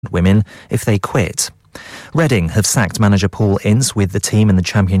women if they quit. Reading have sacked manager Paul Ince with the team in the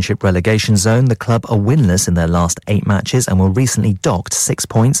Championship relegation zone. The club are winless in their last 8 matches and were recently docked 6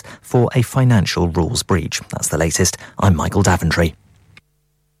 points for a financial rules breach. That's the latest. I'm Michael Daventry.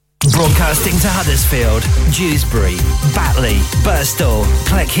 Broadcasting to Huddersfield, Dewsbury, Batley, Birstall,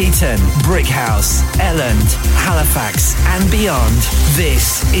 Cleckheaton, Brickhouse, Elland, Halifax and beyond.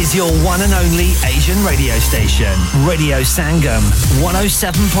 This is your one and only Asian radio station. Radio Sangam,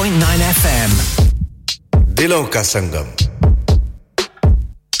 107.9 FM. दिलों का संगम,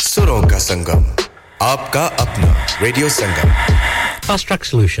 सुरों का संगम, आपका अपना Radio Sangam. Fast Track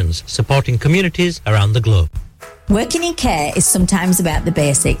Solutions, supporting communities around the globe. Working in care is sometimes about the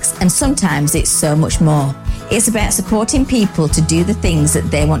basics and sometimes it's so much more. It's about supporting people to do the things that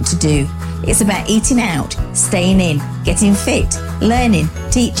they want to do. It's about eating out, staying in, getting fit, learning,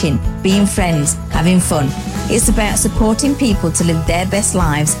 teaching, being friends, having fun. It's about supporting people to live their best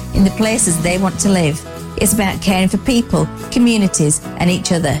lives in the places they want to live. It's about caring for people, communities and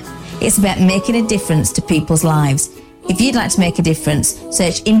each other. It's about making a difference to people's lives. If you'd like to make a difference,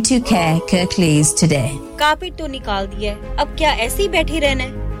 search Into Care Kirklees today. Carpet तो निकाल दिया है, अब क्या ऐसे ही बैठी रहना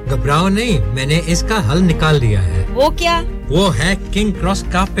है? घबराओ नहीं, मैंने इसका हल निकाल दिया है। वो क्या? वो है King Cross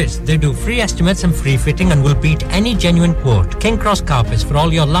Carpets. They do free estimates and free fitting and will beat any genuine quote. King Cross Carpets for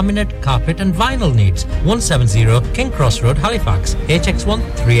all your laminate, carpet and vinyl needs. 170 King Cross Road, Halifax, HX1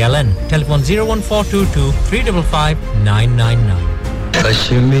 3LN. Telephone 01422 355 999.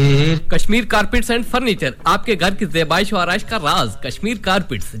 Kashmir carpets and furniture आपके घर की ज़ेबाइश और आराइश का राज Kashmir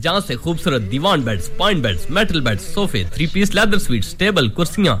carpets जहां से खूबसूरत divan beds point beds metal beds सोफे 3 piece leather sweets table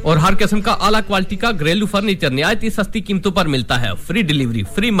कुर्सियां और हर किस्म का आला क्वालिटी का घरेलू फर्नीचर निहायत ही सस्ती कीमतों पर मिलता है फ्री डिलीवरी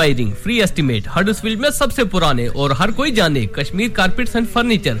फ्री मायरिंग फ्री एस्टीमेट हडर्सफील्ड में सबसे पुराने और हर कोई जाने Kashmir carpets and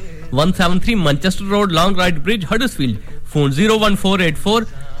furniture 173 Manchester road long right bridge Huddersfield phone 01484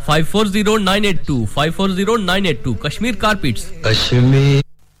 540982 540982 Kashmir carpets Kashmir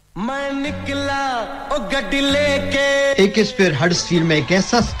मैं निकला ओ गड्डी लेके एक स्पेयर हडर्सफील्ड में एक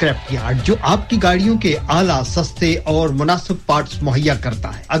ऐसा स्क्रैप यार्ड जो आपकी गाड़ियों के आला सस्ते और मुनासिब पार्ट्स मुहैया करता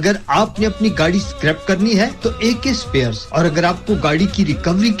है अगर आपने अपनी गाड़ी स्क्रैप करनी है तो एक स्पेयर्स और अगर आपको गाड़ी की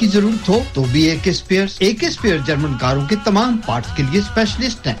रिकवरी की जरूरत हो तो भी एक स्पेयर जर्मन कारों के तमाम पार्ट्स के लिए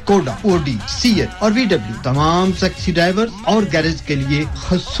स्पेशलिस्ट हैं कोडा ओडी सीएट और वीडब्ल्यू तमाम टैक्सी ड्राइवर्स और गैरेज के लिए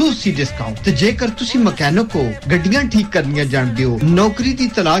खासूसी डिस्काउंट तो जेकर तुसी मैकेनिक को गड्डियां ठीक करनियां जानते हो नौकरी दी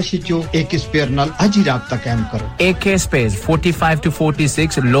तलाश जो एक स्पेयर नाल आज ही राब्ता कायम करो AK Space 45 to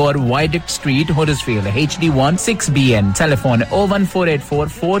 46 Lower Viaduct Street Huddersfield HD1 6BN telephone 01484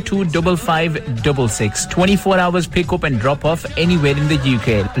 425566 24 hours pick up and drop off anywhere in the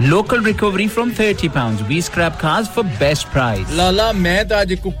UK local recovery from £30 we scrap cars for best price लाला मैं तो आज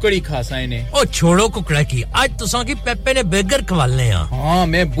कुकड़ी खासा इने ओ छोड़ो कुकड़ा की आज तुसा की पेप्पे ने बर्गर खवालने हैं हां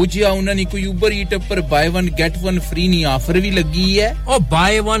मैं बुझिया उन्होंने कोई उबर ईट पर buy one get one free नहीं ऑफर भी लगी है ओ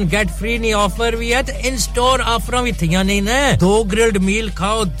buy one get free नहीं ऑफर भी है इन स्टोर ऑफर भी थियां नहीं ना 2 ग्रिल्ड मील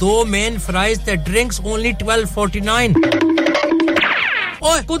खाओ 2 मेन फ्राइज ते ड्रिंक्स ओनली 12.49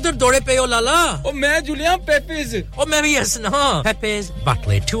 ओए कुदर दौड़े पे हो लाला ओ मैं जुलिया पेपेज ओ मैं भी हंसना पेपेज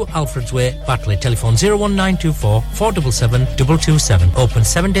Batley 2 Alfred's Way Batley telephone 01924 477 227 open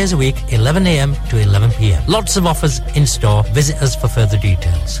 7 days a week 11 a.m. to 11 p.m. lots of offers in store visit us for further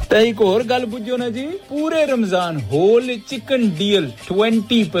details एक और गल बुझो ना जी पूरे Ramzan whole chicken deal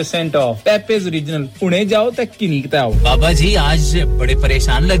 20% of पेपेज original उन्हें जाओ तक की निकता हो बाबा जी आज बड़े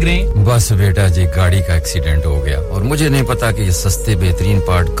परेशान लग रहे हैं बस बेटा जी गाड़ी का एक्सीडेंट हो गया और मुझे नहीं पता कि ये सस्ते बेहतरीन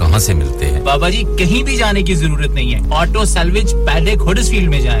पार्ट कहां से मिलते हैं बाबा जी कहीं भी जाने की जरूरत नहीं है ऑटो सैल्वेज पैडेक हडर्सफील्ड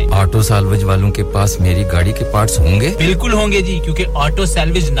में जाएं ऑटो सैल्वेज वालों के पास मेरी गाड़ी के पार्ट्स होंगे बिल्कुल होंगे जी क्योंकि ऑटो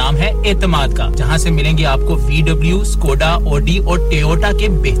सैल्वेज नाम है एतमाद का जहां से मिलेंगे आपको VW स्कोडा ऑडी और टोयोटा के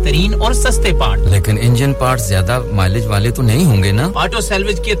बेहतरीन और सस्ते पार्ट लेकिन इंजन पार्ट्स ज्यादा माइलेज वाले तो नहीं होंगे ना ऑटो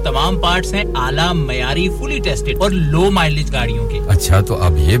सैल्वेज के तमाम पार्ट्स हैं आला मयारी फुली टेस्टेड और लो माइलेज गाड़ियों के अच्छा तो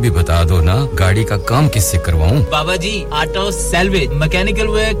अब ये भी बता दो ना गाड़ी का काम किससे करवाऊं बाबा जी auto salvage mechanical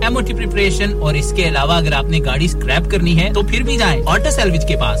work MOT preparation और इसके अलावा अगर आपने गाड़ी स्क्रैप करनी है तो फिर भी जाएं ऑटो सैल्वेज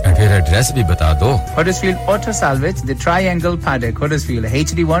के पास फिर एड्रेस भी बता दो Huddersfield auto salvage the triangle पैडेक Huddersfield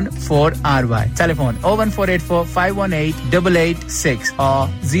HD1 4RY telephone 01484 518 886 और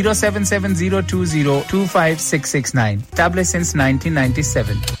 07702025669 established since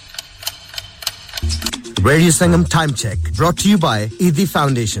 1997 Radio Sangam Time Check brought to you by Eidi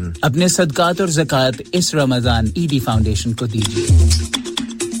Foundation. अपने सदकात और ज़कात इस रमज़ान ईदी फाउंडेशन को दीजिए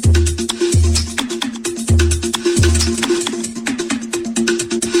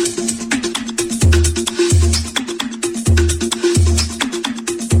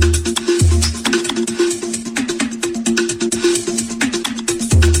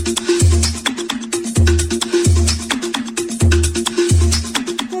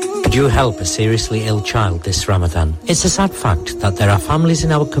Could you help a seriously ill child this Ramadan? It's a sad fact that there are families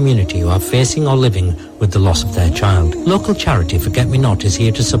in our community who are facing or living with the loss of their child. Local charity Forget Me Not is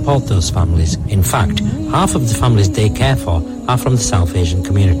here to support those families. In fact, half of the families they care for are from the South Asian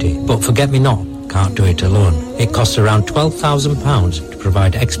community. But Forget Me Not can't do it alone. It costs around £12,000 to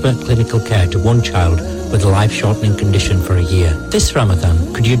provide expert clinical care to one child with a life-shortening condition for a year. This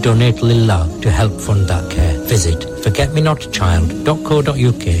Ramadan, could you donate Lillah to help fund that care? Visit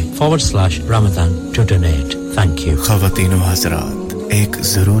forgetmenotchild.co.uk/Ramadan to donate. Thank you. ख़वातीन व हज़रात, एक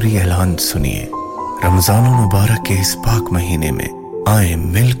ज़रूरी ऐलान सुनिए। रमज़ान मुबारक के इस पाक महीने में आए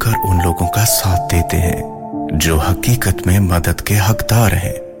मिलकर उन लोगों का साथ देते हैं जो हकीकत में मदद के हकदार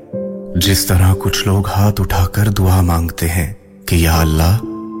हैं। जिस तरह कुछ लोग हाथ उठाकर दुआ मांगते हैं कि या अल्लाह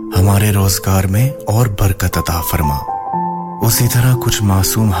हमारे रोजगार में और बरकत अता फरमा, उसी तरह कुछ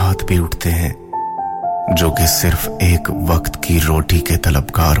मासूम हाथ भी उठते हैं जो कि सिर्फ एक वक्त की रोटी के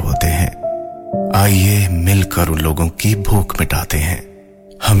तलबगार होते हैं। आइए मिलकर उन लोगों की भूख मिटाते हैं।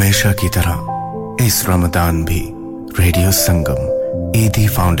 हमेशा की तरह इस रमजान भी रेडियो संगम ईदी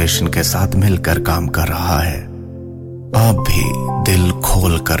फाउंडेशन के साथ मिलकर काम कर रहा है। आप भी दिल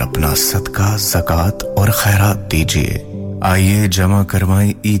खोल कर अपना सदका, ज़कात और खैरात दीजिए। आइए जमा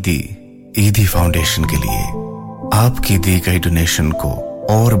करवाएं ईदी फाउंडेशन के लिए। आपकी दी गई डोनेशन को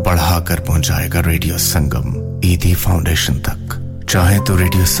और बढ़ाकर पहुंचाएगा रेडियो संगम ईदी फाउंडेशन तक। चाहे तो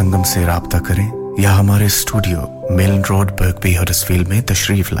रेडियो संगम से राब्ता करें या हमारे स्टूडियो मिलन रोड बर्कबी हडर्सफील्ड में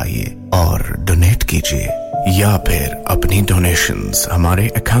तशरीफ लाइए और डोनेट कीजिए, या फिर अपनी डोनेशंस हमारे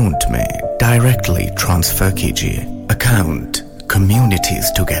अकाउंट में डायरेक्टली ट्रांसफर कीजिए। Account Communities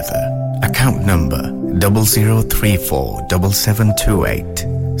Together. Account number 00347728.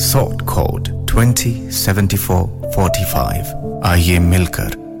 Sort code 207445. आइए मिलकर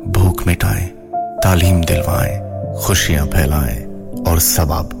भूख मिटाएं, तालीम दिलवाएं, खुशियां फैलाएं और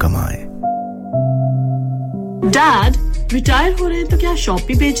सवाब कमाएं। Dad, रिटायर हो रहे हैं तो क्या शॉप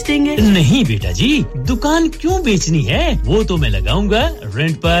भी बेच देंगे? नहीं बेटा जी, दुकान क्यों बेचनी है? वो तो मैं लगाऊंगा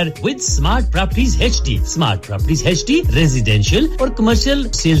रेंट पर with smart properties HD. Smart properties HD residential और कमर्शियल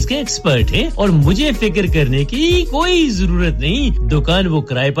सेल्स के एक्सपर्ट हैं और मुझे फिक्र करने की कोई जरूरत नहीं। दुकान वो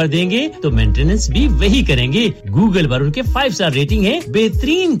किराए पर देंगे तो मेंटेनेंस भी वही करेंगे। गूगल पर उनके 5 स्टार रेटिंग है,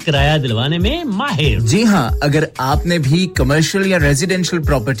 बेहतरीन किराया दिलवाने में माहिर। जी हां, अगर आपने भी कमर्शियल या रेजिडेंशियल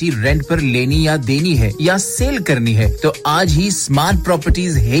प्रॉपर्टी रेंट पर लेनी या देनी है या सेल करनी है तो आज ही स्मार्ट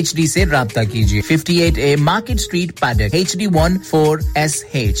प्रॉपर्टीज एचडी से राब्ता कीजिए। 58A market street, paddock,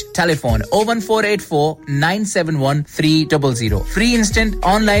 HD14SH। Telephone 01484971300। Free instant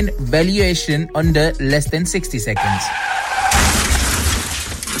online valuation under less than 60 seconds।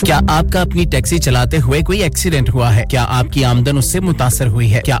 क्या आपका अपनी टैक्सी चलाते हुए कोई एक्सीडेंट हुआ है? क्या आपकी आमदन उससे मुतासर हुई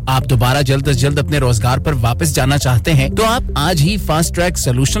है? क्या आप दोबारा जल्द से जल्द अपने रोजगार पर वापस जाना चाहते हैं? तो आप आज ही फास्ट ट्रैक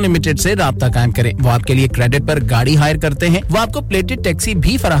सॉल्यूशन लिमिटेड से राब्ता कायम करें। वो आपके लिए क्रेडिट पर गाड़ी हायर करते हैं। वो आपको प्लेटेड टैक्सी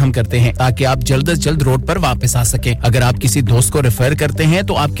भी फराहम करते हैं ताकि आप जल्द से जल्द रोड पर वापस आ सकें। अगर आप किसी दोस्त को रेफर करते हैं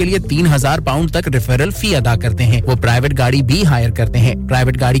तो आपके लिए £3000 तक रेफरल फी अदा करते हैं। वो प्राइवेट गाड़ी भी हायर करते हैं।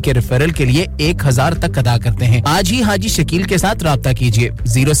 प्राइवेट गाड़ी के रेफरल के लिए 1000 तक अदा करते हैं। आज ही हाजी शकील के साथ राब्ता कीजिए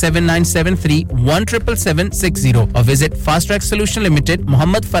 07973-17760 और visit fast track solution limited,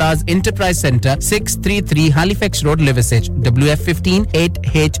 Mohammad Faraz enterprise centre, 633 Halifax road, Liversedge, WF15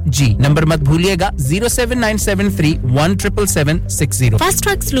 8HG। Number मत भूलिएगा 07973-17760। Fast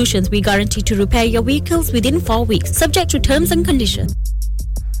Track Solutions, we guarantee to repair your vehicles within 4 weeks, subject to terms and conditions.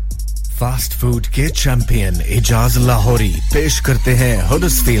 Fast food के champion Ijaz Lahori पेश करते हैं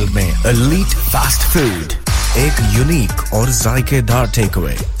Huddersfield में elite fast food, एक unique और जायकेदार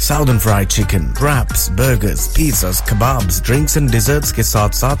takeaway. Southern fried chicken, wraps, burgers, pizzas, kebabs, drinks and desserts के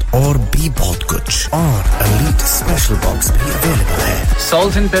साथ-साथ और भी बहुत कुछ। और एलीट स्पेशल बॉक्स भी अवेलेबल है।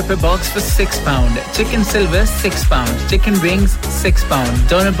 Salt and pepper box for £6, chicken silver £6, chicken wings £6,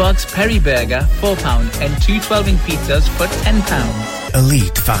 doner box peri burger £4, and 2 12-inch pizzas for £10.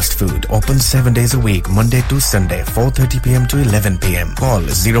 Elite Fast Food open 7 days a week, Monday to Sunday, 4:30 p.m. to 11 p.m. Call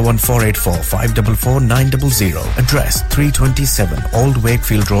 01484 544 900. Address 327 Old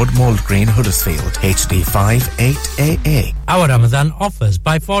Wakefield Road, Mould Green, Huddersfield, HD58AA. Our Ramadan offers: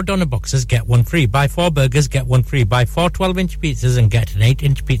 buy 4 doner boxes, get 1 free. Buy 4 burgers, get 1 free. Buy 4 12-inch pizzas and get an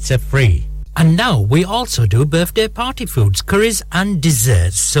 8-inch pizza free. And now we also do birthday party foods, curries and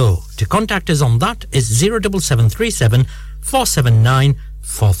desserts. So to contact us on that is 07737 479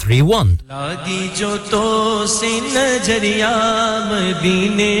 431. लागी जो तो से नजरिया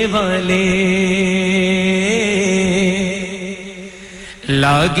मदीने वाले,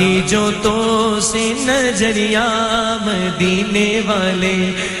 लागी जो तो से नजरिया मदीने वाले,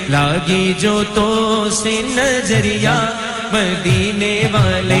 लागी जो तो से नजरिया मदीने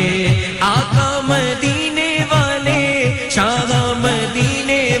वाले आका मदीने वाले शाह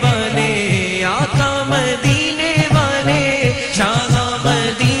मदीने वाले आका मदीने वाले शाह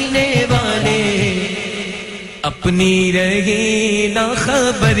मदीने वाले अपनी रही ना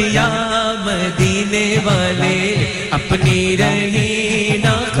खबरिया मदीने वाले अपनी रही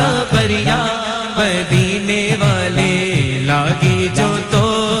ना खबरिया मदीने वाले लागी जो तो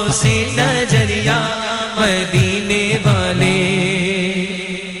सी नजरिया मदीने वाले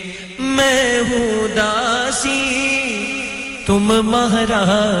मैं हूँ दासी तुम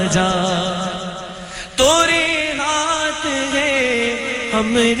महाराजा तोरे हाथ है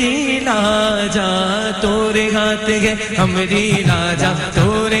हमरी लाजा तोरे हाथ है हमरी लाजा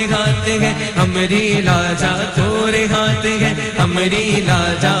तोरे हाथ है हमरी लाजा तोरे हाथ है हमरी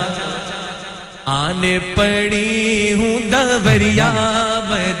लाजा आने पड़ी हूँ दवरिया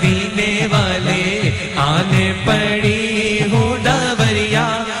मदीने वाले आने पड़ी हूँ दवरिया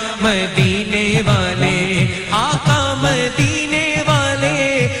मदीने वाले आका मदीने वाले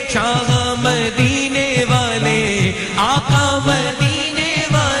शाह मदीने वाले आका मदीने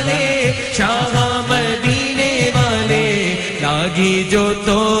वाले शाह मदीने वाले लागी जो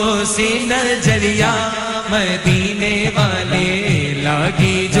तो सी नजरिया मदीने वाले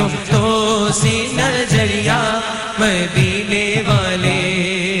लागी जो तो सी नजरिया मदीने वाले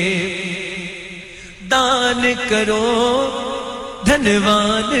दान करो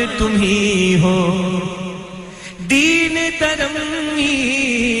धनवान तुम ही हो दीन धर्म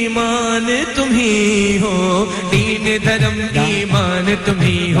ईमान तुम ही हो दीन धर्म ईमान तुम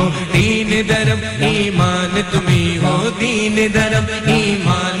ही हो दीन धर्म ईमान तुम ही हो दीन धर्म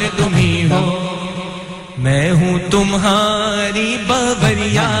ईमान तुम ही हो मैं हूँ तुम्हारी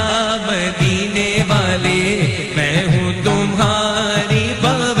बावरिया मदीने वाले मैं हूँ तुम्हारी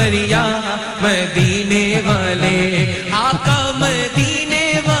बावरिया मदीने वाले आका मदीने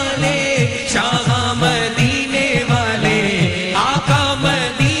वाले शाह मदीने वाले आका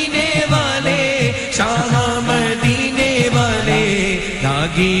मदीने वाले शाह मदीने वाले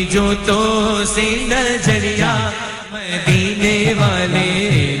लागी जो तो सी नजरिया मदीने वाले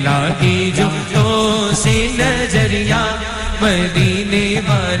लागी जो तो सी नजरिया मदीने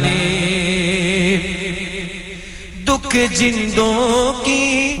वाले दुख जिंदों की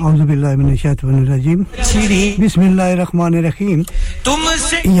औज़ु बिल्लाहि मिनश शैतानिर रजीम बिस्मिल्लाहिर रहमानिर रहीम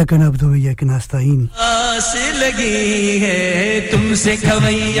तुमसे इय्याका नअबुदु व इय्याका नस्तईन आस लगी है तुमसे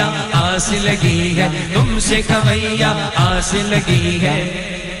खवैया आस लगी है तुमसे खवैया आस लगी है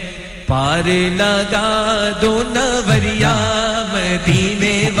पार लगा दो नवरिया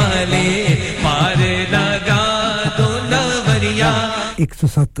मदीने वाले पार लगा दो नवरिया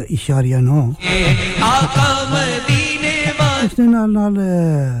 107.9 आका मदीने वाले उसने नाल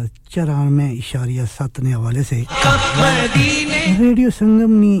 94.7 ने हवाले से रेडियो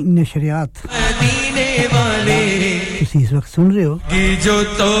संगम नी नशरियात मदीने वाले तुसी इस वक्त सुन रहे हो जो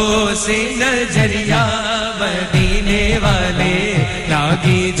तो से नजरिया मदीने वाले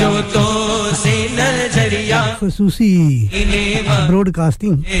लागी जो तो से नजरिया खसूसी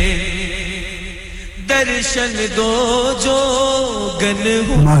ब्रॉडकास्टिंग दर्शन दो जो गन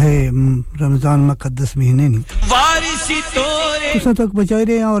हो माहे रमजान मुकद्दस महीने नी वारिसी तोरे तुसा तक बचाए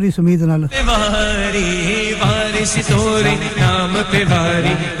रहे हैं और इस उम्मीद नाल वारिसी तोरे नाम पे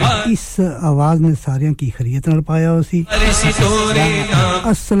वारी इस आवाज ने सारियां की खैरियत नाल पाया होसी वारिसी तोरे नाम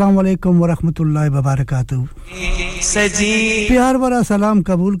अस्सलाम वालेकुम व रहमतुल्लाहि व बरकातहू सजी प्यार भरा सलाम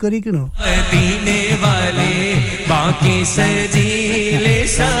कबूल करी किनो मदीने वाले बाकी सजी ले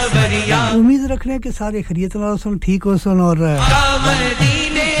सबरिया उम्मीद रखने के सारे खैरियत नाल सुन ठीक हो सुन और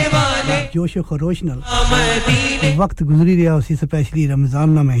मदीने वाले जोश व खरोश नाल वक्त गुजरी रहा उसी स्पेशली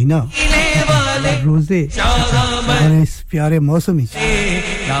रमजान का महीना रोजे और इस प्यारे मौसम में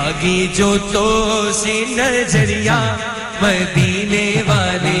लागी जो तो सी नजरिया मदीने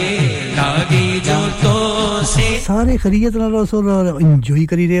वाले लागी जो तो सी सारे खैरियत नाल सुन और एंजॉय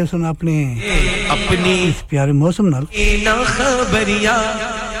करी रहे सुन अपने इस प्यारे मौसम नाल ना खबरिया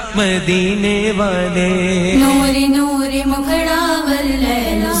मदीने वाले नूरी नूरी मुखड़ा वल्ले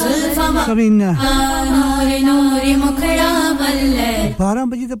जुल्फा नूरी नूरी मुखड़ा वल्ले 12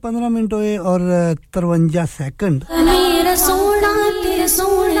 बजे से 15 मिनट हुए और 53 सेकंड मेरा सोना तेरे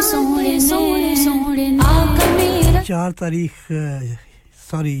सोने सोने सोने सोने आका मेरा 4 तारीख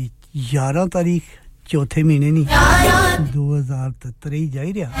सॉरी 11 तारीख चौथे महीने नी 2023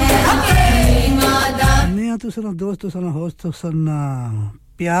 जाई रहा मैं तो सुनो दोस्तों सुनो होस्ट सुनो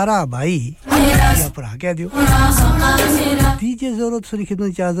प्यारा भाई या भरा कह दियो डीजे ज़ोरो तुसी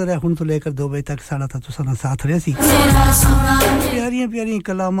खिदमत च हाज़िर है हुन तो लेकर 2 बजे तक साडा ता तुसा ना साथ रहे सी प्यारी प्यारी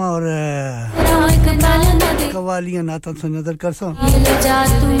कलामा और कवालियां नाता सुन नजर कर सो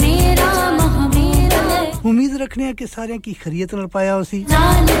उम्मीद रखने हैं कि सारे की खैरियत न पाया उसी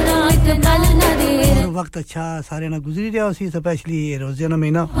और वक्त अच्छा सारे ना गुजरी रहा उसी स्पेशली रोजे ना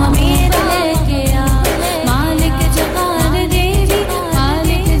महीना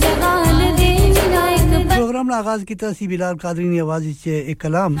प्रोग्राम ना आगाज कीता सी बिलाल कादरी ने आवाज विच एक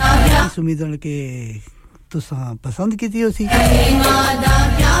कलाम इस उम्मीद न के तुसा पसंद कीती उसी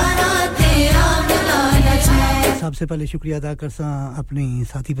सबसे पहले शुक्रिया अदा करसा अपने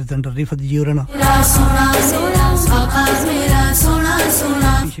साथी प्रेजेंटर रिफत जी और ना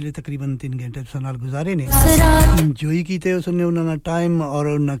पिछले तकरीबन 3 घंटे नाल गुजारे ने एंजॉय कीते उसने उन्होंने टाइम और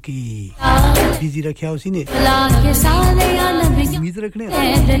उन्होंने की बिजी रखा उसी ने उम्मीद रखने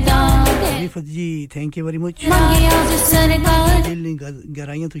रिफत जी थैंक यू वेरी मच दिल की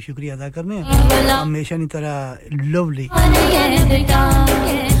गहराइयों तो शुक्रिया अदा करने हमेशा की तरह लवली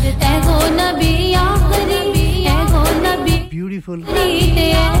ब्यूटीफुल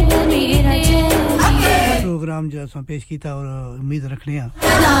प्रोग्राम जो हम पेश कीता और उम्मीद रखने हैं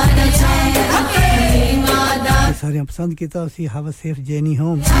सारे पसंद कीता उसी हवा सेफ जर्नी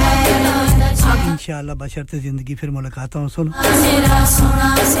होम इंशाल्लाह बशर्ते जिंदगी फिर मुलाकात हो सुन मेरा सोना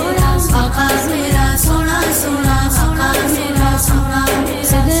सोना आकाश मेरा सोना सोना आकाश मेरा सोना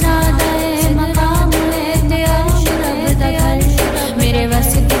सदरा दे मकाम है तेरा रब दा घर मेरे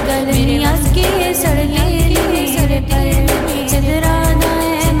वास्ते कर मेरी आस की सड़के सर पर सदरा दे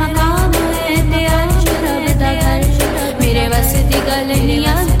मकाम है तेरा रब दा घर मेरे वास्ते कर मेरी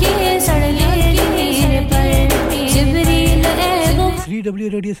आस की सड़के पर जिब्रील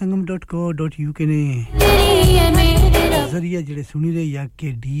www.radiosangam.co.uk ने जरिया जड़े सुनी रहे या के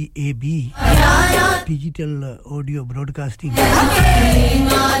DAB डिजिटल ऑडियो ब्रॉडकास्टिंग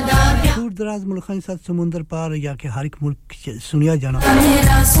दूर दराज मुल्कों के साथ समुंदर पार या के हर एक मुल्क सुनिया जाना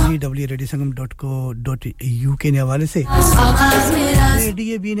www.radiosangam.co.uk ने हवाले से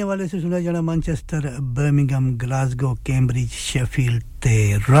DAB ने हवाले से सुना जाना Manchester Birmingham Glasgow Cambridge Sheffield ते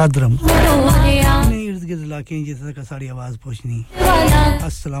रादरम ने इर्द-गिर्द इलाके जिस तक सारी आवाज पहुंचनी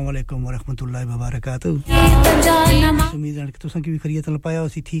अस्सलाम वालेकुम व रहमतुल्लाहि व बरकातहू उम्मीद है कि तुसा की भी खैरियत न पाया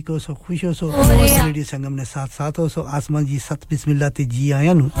उसी ठीक हो सो खुश हो सो रेडियो संगम ने साथ साथ हो सो आसमान जी सत बिस्मिल्लाह ते जी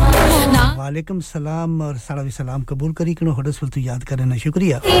आया नु वालेकुम सलाम और सारा भी सलाम कबूल करी कनो हदस तो याद करने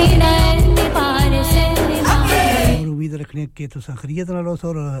शुक्रिया और उम्मीद रखने के तुसा खैरियत न लो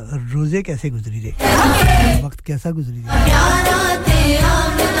और रोजे कैसे गुजरी रे वक्त कैसा गुजरी रे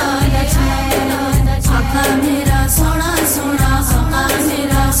आका मेरा सोना सोना आका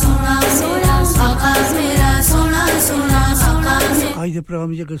मेरा सोना सोना आका मेरा सोना सोना आका आज के प्रोग्राम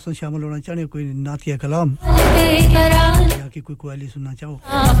में अगर शामिल होना चाहते हो कोई नातिया कलाम या कि कोई कवाली सुनना चाहो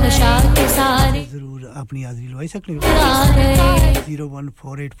जरूर अपनी हाजिरी लवाई सकते हो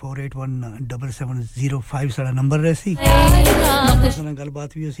 01484817705 साडा नंबर रहसी उसना गलबात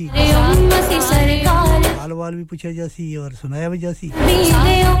भी होसी हाल भी पूछा जासी और सुनाया भी जासी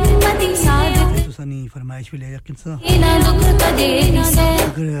तुसनी फरमाइश भी ले किनसा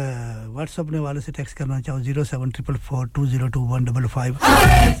अगर व्हाट्सएप ने वाले से टेक्स्ट करना चाहो 07444202155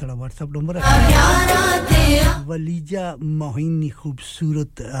 साडा व्हाट्सएप नंबर है वलीजा मोहिनी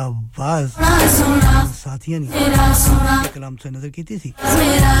खूबसूरत आवाज साथियां ने कलाम से नजर की थी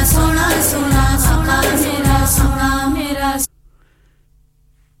मेरा सोना सोना मेरा सोना मेरा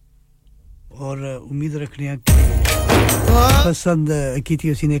और उम्मीद रखने हैं पसंद की थी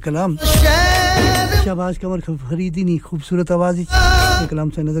उसी ने कलाम शाबाश कमर फरीदी नहीं खूबसूरत आवाज ये कलाम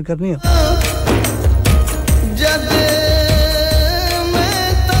से नजर करने हैं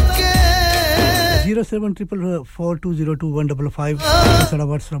 07444202155 साडा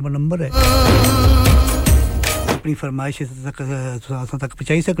व्हाट्सएप नंबर है अपनी फरमाइश तक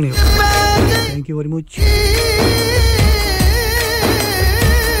पहुंचाई सकने हो थैंक यू वेरी मच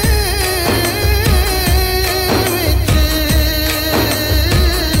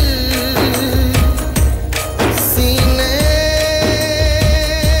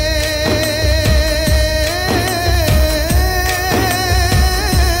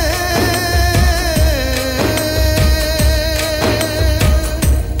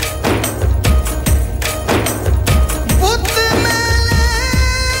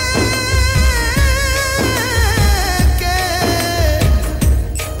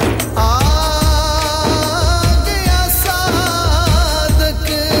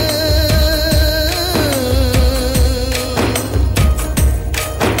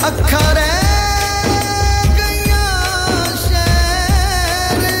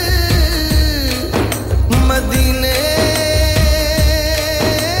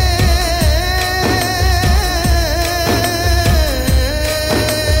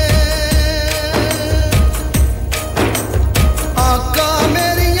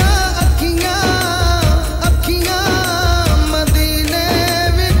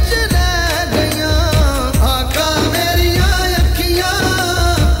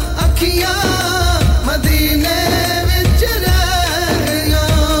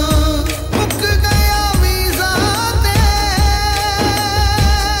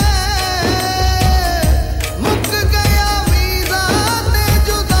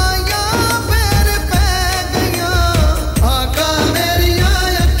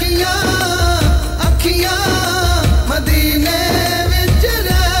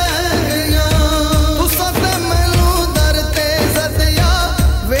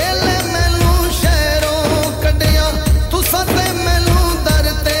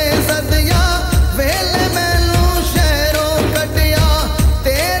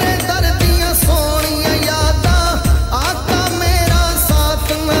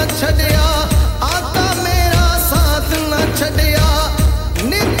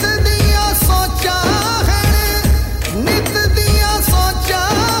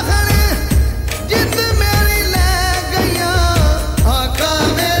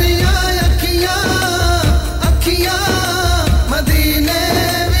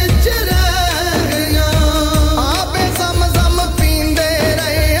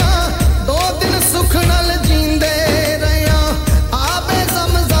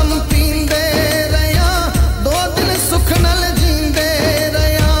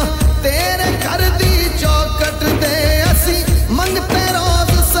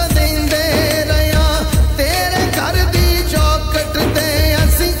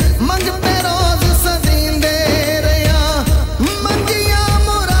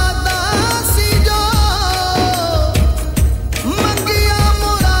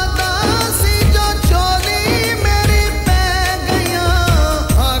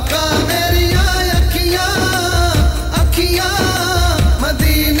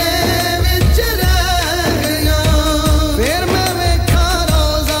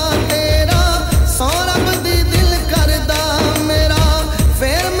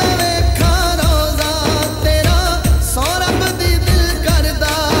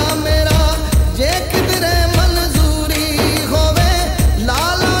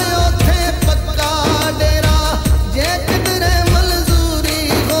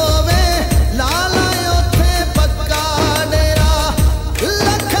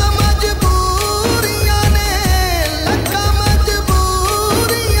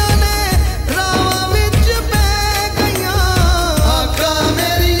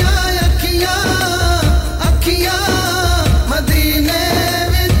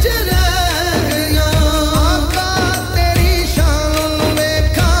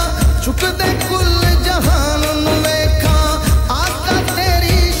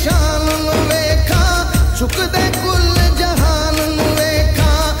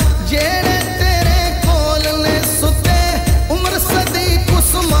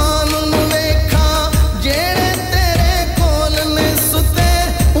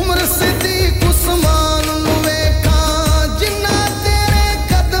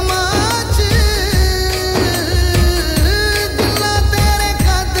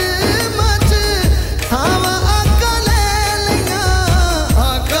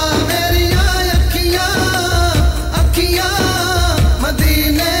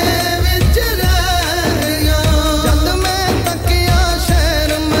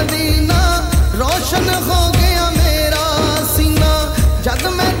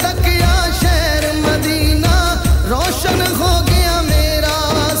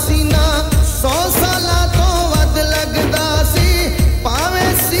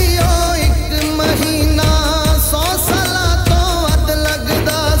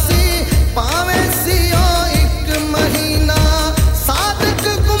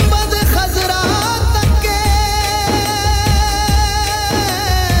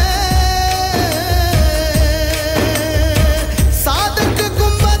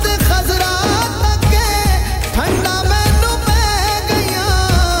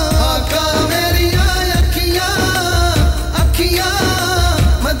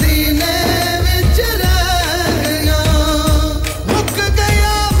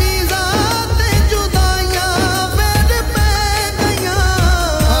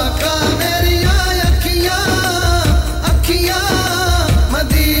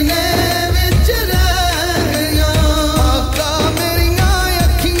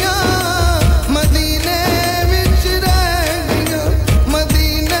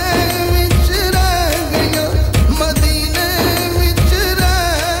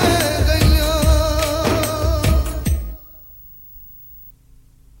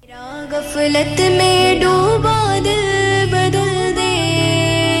गफलत में डूबा दिल बदल दे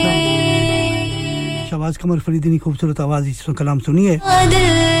शहबाज कमर फरीदी की खूबसूरत आवाज इसमें कलाम सुनिए दिल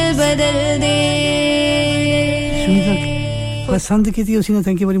बदल दे सुनीता पसंद की थी उसी ने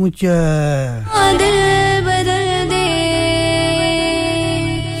थैंक यू वेरी मच दिल बदल दे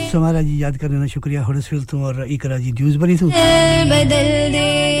समारा जी याद करने का शुक्रिया हडर्सफील्ड तो और इकरा जी ड्यूसबरी तो बदल दे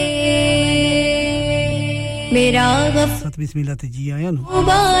मेरा सत बिस्मिल्लाह ते जी आया ना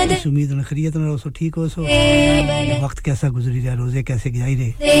इस उम्मीद न खैरियत न रहो ठीक हो सो वक्त कैसा गुजरी रहा रोजे कैसे गई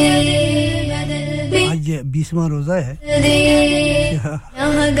रहे आज 20वां रोजा है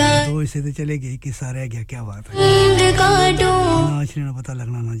तो इसे तो चले गए कि सारे गया क्या बात है आज ना पता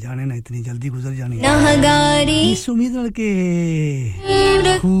लगना ना जाने ना इतनी जल्दी गुजर जानी इस उम्मीद न के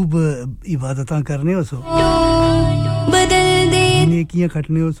खूब इबादतां करने हो सो बदल दे नेकियां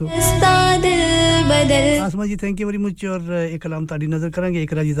खटने हो सो बदल आसमा जी थैंक यू वेरी मच और एक कलाम ताड़ी नजर करेंगे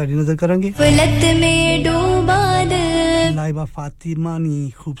इकरा जी ताड़ी नजर करेंगे गफलत में डूबा दिल लाइबा फातिमा नी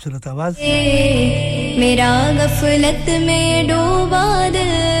खूबसूरत आवाज मेरा गफलत में डूबा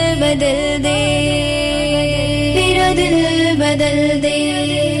दिल बदल दे मेरा दिल बदल दे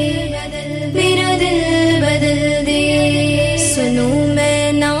मेरा दिल बदल दे सुनूं मैं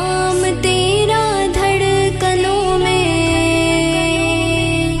नाम तेरा धड़कनों में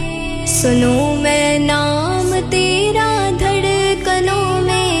सुनूं मैं नाम तेरा धड़कनों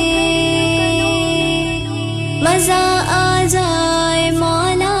में मजा आ जाए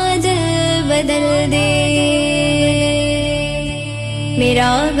मौला दिल बदल दे मेरा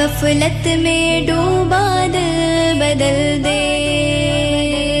गफलत में डूबा दिल बदल दे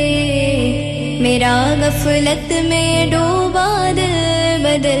मेरा गफलत में डूबा दिल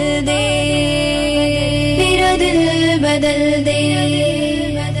बदल दे मेरा दिल बदल दे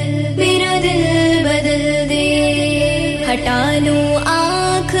मेरा दिल बदल दे हटा लूं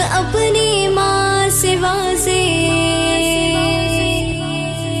आँख अपनी माँ सिवा से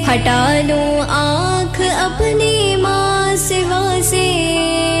हटा लूं आँख अपनी माँ सिवा से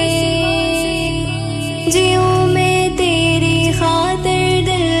जियूं मैं तेरी खातिर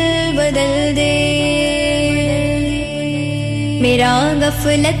दिल बदल दे मेरा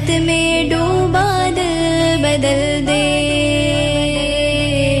गफलत में डूबा दिल बदल दे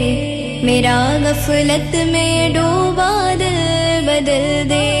मेरा गफलत में डूबा दिल बदल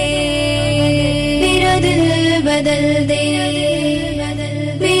दे मेरा दिल बदल दे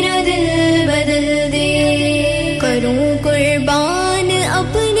मेरा दिल बदल दे करूं कुर्बान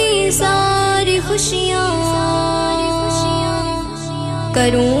अपनी सारी खुशियां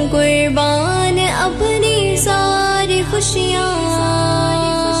करूं कुर्बान अपनी सारी खुशियां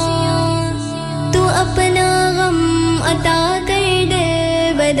तू अपना गम अता कर दे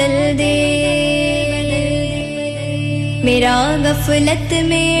बदल दे मेरा गफलत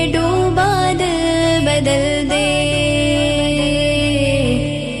में डूबा दिल बदल दे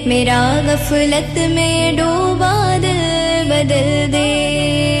मेरा गफलत में डूबा दिल बदल दे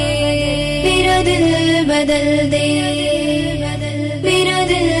मेरा दिल बदल दे मेरा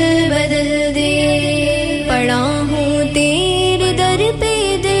दिल बदल दे पड़ा हूँ तेरे दर पे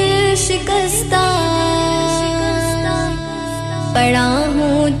दिल शिकस्ता पड़ा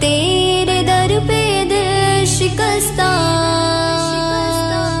हूँ तेरे दर पे दिल शिकस्ता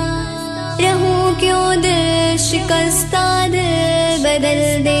रहूं क्यों दिल शिकस्ता दिल बदल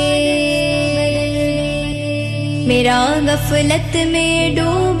दे मेरा गफलत में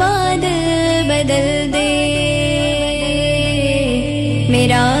डूबा दिल बदल दे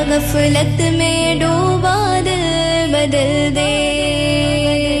मेरा गफलत में डूबा दिल बदल दे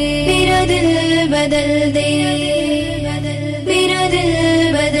मेरा दिल बदल दे मेरा दिल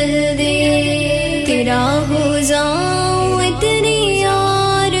बदल दे तेरा हो जाऊं इतनी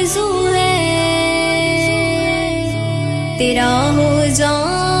आरज़ू है तेरा हो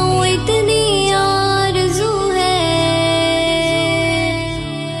जाऊं इतनी आरज़ू है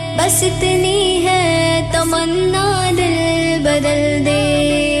बस इतनी है तमन्ना दिल बदल दे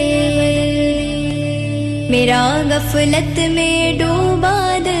मेरा गफलत में डूबा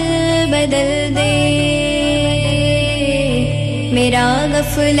दिल बदल दे मेरा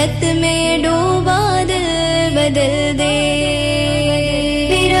गफलत में डूबा दिल बदल दे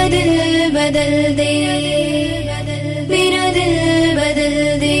मेरा दिल बदल दे मेरा दिल बदल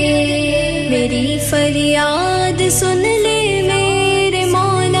दे मेरी फरियाद सुन ले मेरे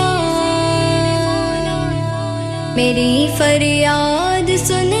मौला मेरी फरियाद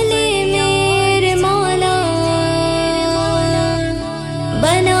सुन ले मेरे मौला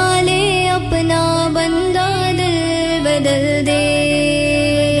बना ले अपना बंदा दिल बदल दे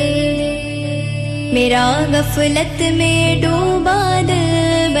मेरा गफलत में डूबा दिल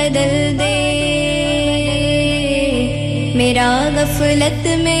बदल दे मेरा गफलत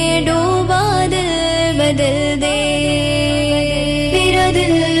में डूबा दिल बदल दे मेरा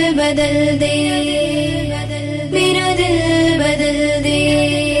दिल बदल दे मेरा दिल बदल दे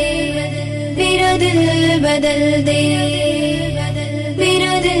मेरा दिल बदल दे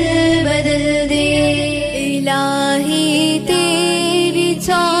मेरा दिल बदल दे इलाही तेरी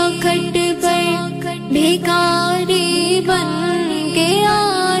चौखट पर भिखारी बन के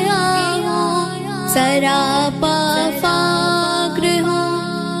आया हूँ सरापा फाक्र हूँ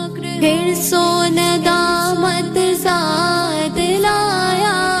फिर सोनदामत साथ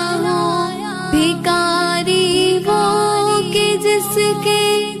लाया हूँ भिखारी वो कि जिसके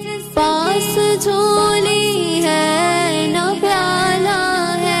पास झोली है न प्याला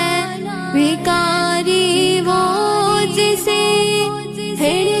है भिखारी वो जिसे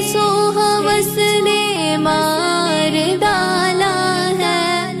हिर्सो हवस ने मार डाला है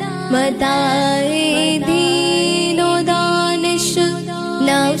बताए दीनो दानिश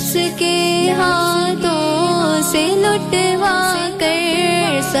नफ्स के हाथों से लुटवा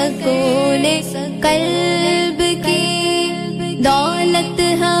कर सकून कल्ब की दौलत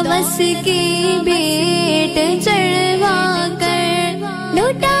हवस की भेंट चढ़वा कर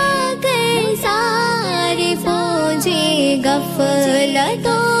लुटा कर सारी पूंजी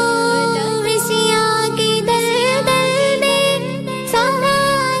गफलतों विसियां की दलदल में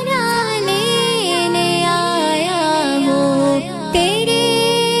सहारा लेने आया हूँ तेरे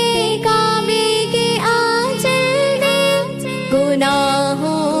काबे के आंचल में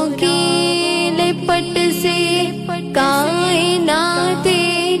गुनाहों की लिपट से कायनाते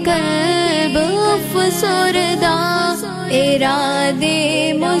कल्ब अफसरदा इरादे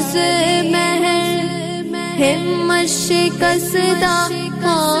मुज़महल हिम्मत शिकस्ता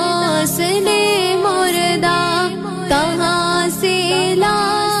हौसले मुर्दा कहाँ से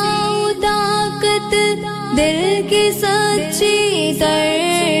लाऊं ताकत दिल की सच्ची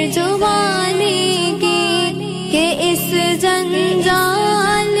तर्जुमानी की कि इस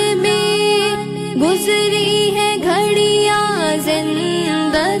जंजाल में गुजरी है घड़ियां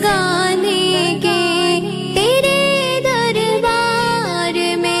जिंदगानी की तेरे दरबार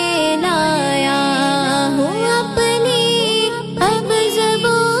में लाया हूँ अपनी अब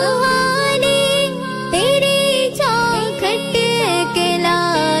ज़ुबानी तेरी चौखट के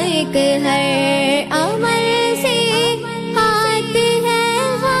लायक हर अमल से हाथ है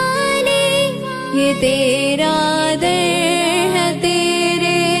वाली ये तेरा दर है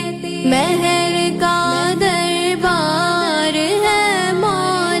तेरे महर का दरबार है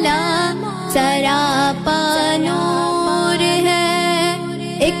मौला सरापा नूर है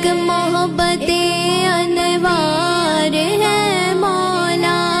एक मोहब्बते अनवार है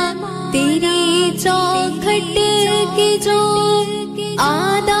मौला तेरी चौखट की जो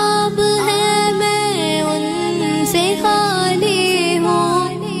आदाब है मैं उनसे खाली हूँ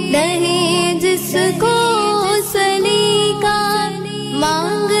नहीं जिसको सलीका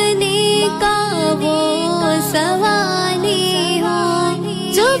मांगने का वो सवाली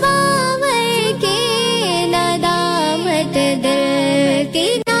हूँ जुबावर के नदामत दिल की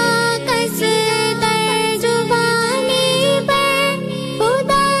नाकस तर्जुबानी पर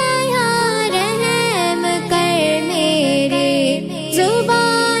खुदाया रहम कर मेरे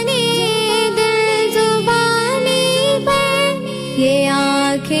जुबानी दिल जुबानी पर ये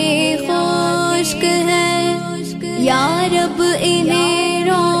आँखें खुश्क है या रब इन्हें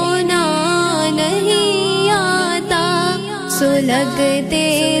रोना नहीं आता सुलगते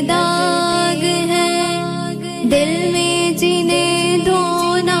दाग है दिल में जिन्हें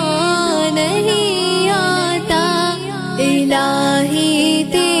धोना नहीं आता इलाही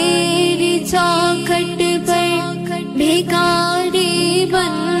तेरी चौखट पर भिखारी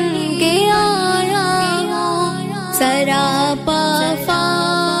बन के आया हूँ सरापा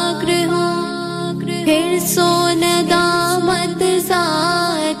फाक्र हूँ फिर सोनदामत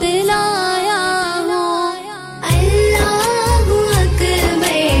साथ लाया हूँ अल्लाहु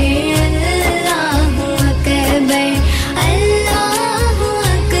अकबर अल्लाहु अकबर अल्लाहु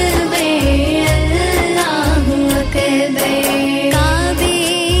अकबर अल्लाहु अकबर काबे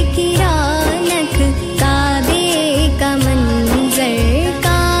की रौनक काबे का मंदिर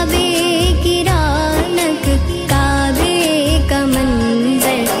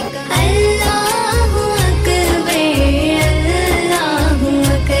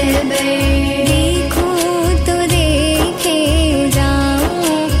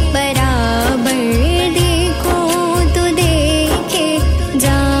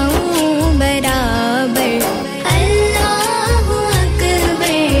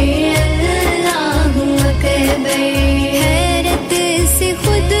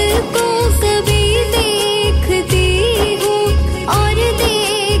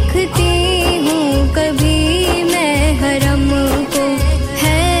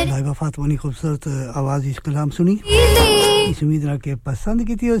सोनी खूबसूरत आवाज इस कलाम सुनी इस उम्मीद ना के पसंद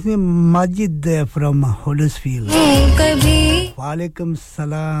की थी उसने माजिद फ्रॉम हडर्सफील्ड वालेकुम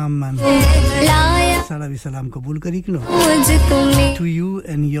सलाम सारा भी सलाम कबूल करी कि no to you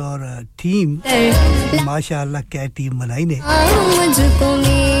and your team माशाअल्लाह क्या टीम बनाई ने मुझको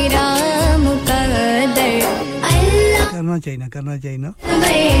मेरा मुकद्दर करना चाहिए ना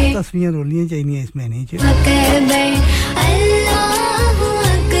तस्वीरें रोलियां चाहिए इसमें नहीं चाहिए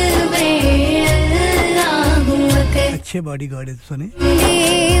अच्छे बॉडीगार्ड है सुने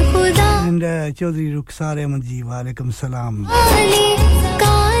एंड चौधरी रुखसार अहमद जी वालेकुम सलाम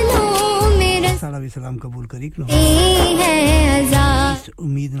सारा भी सलाम कबूल करी करो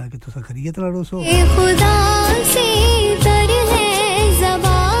उम्मीद ना कि तुसा खरीयत लड़ो सो खुदा से तर है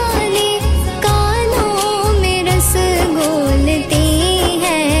ज़बाने कानों में रस घोलती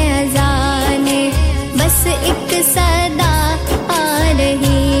है अज़ाने बस एक सदा आ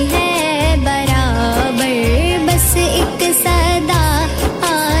रही है बराबर बस एक सदा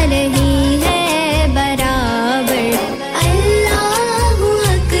आ रही है बराबर अल्लाहु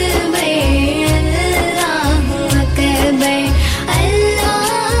अकबर अल्लाहु अकबर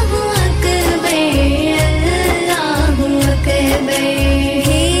अल्लाहु अकबर अल्लाहु अकबर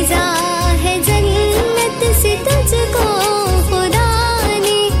भेजा है जन्नत से तुझको खुदा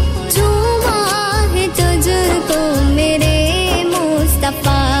ने चूमा है तुझको मेरे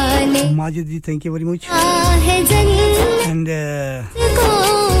मुस्तफा ने Majid ji thank you very much है जन्नत एंड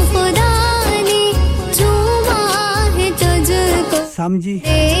खुदा ने चूमा है तुझको समझी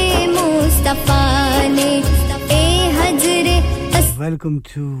मुस्तफा ने ए हजरे welcome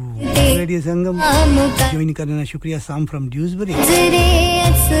to radio Sangam join करने का शुक्रिया साम फ्रॉम ड्यूसबरी हजरे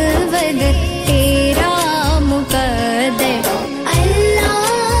असवद तेरा मुकद्दर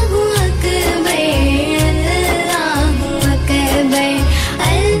अल्लाहु अकबर अल्लाहु अकबर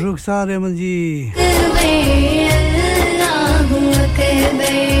रुखसार अहमद जी अल्लाहु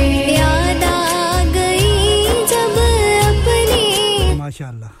अकबर याद आ गई जब अपनी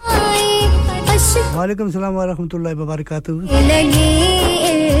माशाअल्लाह वालेकुम सलाम व रहमतुल्लाहि व बरकातहू लगी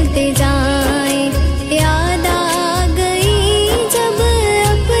इल्तिजाएं याद आ गई जब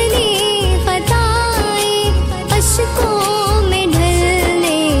अपनी खताएं अश्कों में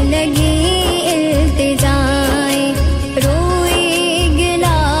ढलने लगी इल्तिजाएं रोए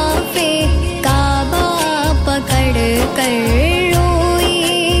गिलाफे काबा पकड़ कर रोए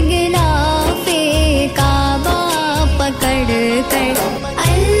गिलाफे काबा पकड़ कर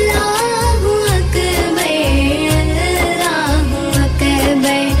अल्लाहु अकबर अल्लाहु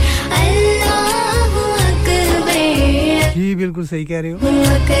अकबर अल्लाहु अकबर जी बिल्कुल सही कह रहे हो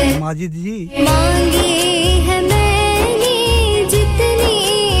माजिद जी मांगी है मैंने जितनी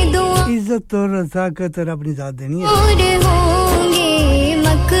दुआ इज्जत और रज़ाकत अपनी ज़ात देनी है और होंगे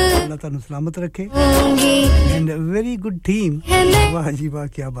अल्लाह ताला सलामत रखे एंड वेरी गुड टीम वाह जी वाह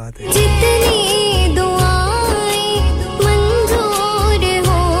क्या बात है जितनी दुआएं मंजूर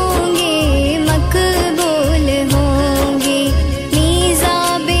होंगे मकबूल होंगे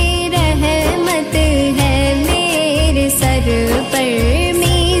मीज़ाबे रहमत है मेरे सर पर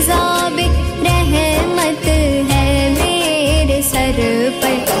मीज़ाबे रहमत है मेरे सर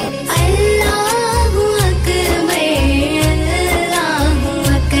पर अल्लाहु अकबर अल्लाहु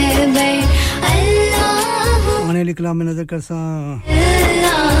अकबर अल्लाहु आने लिखला में नजर कर सा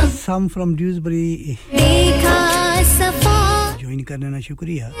सम फ्रॉम ड्यूसबरी देखा सफा ज्वाइन करने का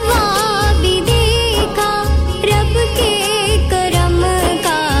शुक्रिया भी देखा रब के करम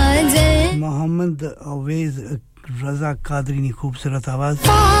का जल मोहम्मद अवेज रजा कादरी ने खूबसूरत आवाज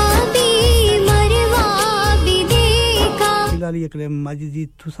मरवा भी देखा फिलहाल ये कलम माजिद जी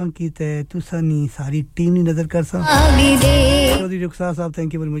तुसा कीते तुसा नी सारी टीम नी नजर कर सा चौधरी रुखसार साहब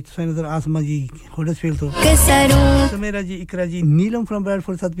थैंक यू वेरी मच तुसा नजर आसमा जी हडर्सफील्ड तो समेरा जी इकरा जी नीलम फ्रॉम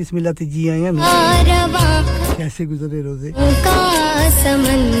ब्रैडफोर्ड साथ बिस्मिल्लाह जी आए हैं कैसे गुजरे रोजे का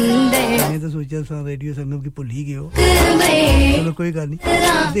समंदर मैं तो सोचा था रेडियो संगम की भूल ही गए हो चलो कोई गल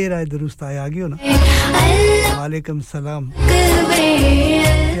नहीं देर आए दुरुस्त आए आ गए हो ना वालेकुम सलाम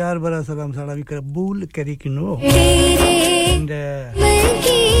प्यार भरा सलाम साड़ा भी कबूल करी किनो एंड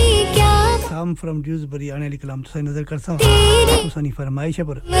साम फ्रॉम ड्यूसबरी आने वाली कलाम तो नजर करता हूं तो सनी फरमाइश है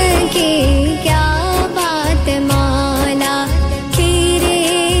पर क्या बात मौला तेरे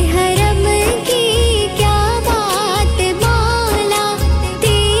हरम की क्या बात मौला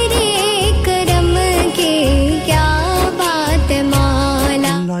तेरे करम की क्या बात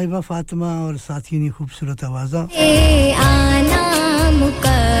मौला लाइबा फातिमा और साथियों ने खूबसूरत आवाज़ा आना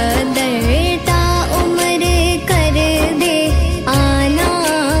मुकद्दर ता उम्र कर दे आना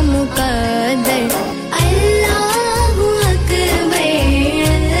मुकद्दर अल्लाहु अकबर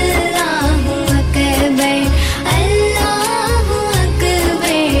अल्लाहु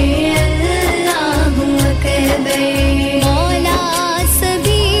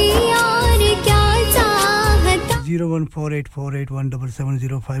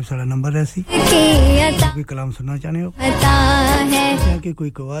 01484817705 साडा नंबर है सी कोई कलाम सुनना चाहते हो पता है क्या कि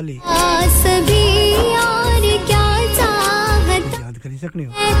कोई कवाली सभी और क्या चाहत याद कर सकते हो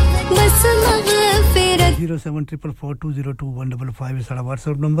बस मगफिरत 07442021555 साडा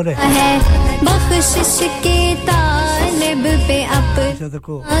व्हाट्सएप नंबर है बख्शिश के तालिब पे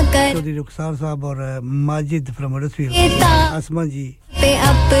चौधरी रुखसार साहब और माजिद फ्रॉम हडर्सफील्ड आसमा जी पे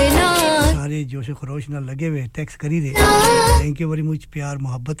अपना सारे जोश खरोश ना लगे हुए टेक्स्ट करी दे थैंक यू वेरी मच प्यार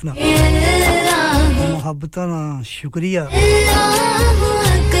मोहब्बत ना शुक्रिया अल्लाहु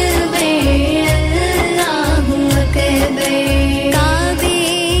अकबर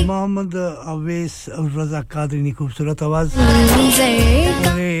मोहम्मद अवेस रजा कादरी की खूबसूरत आवाज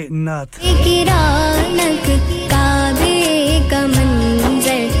रे नाथ की रौनक काबे का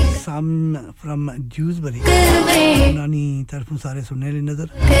मंजर साम फ्रॉम ज्यूसबरी नानी तरफ सारे सुनने ले नजर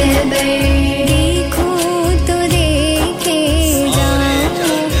देखो तो देखे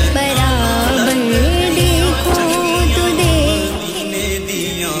जाओ बराबर देखो तो मदीने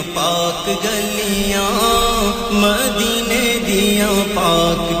दियां पाक गलियां मदीने दियां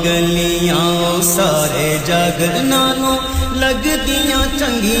पाक गलियां सारे जग नालों लगदियां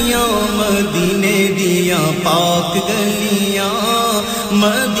चंगियां मदीने दियां पाक गलियां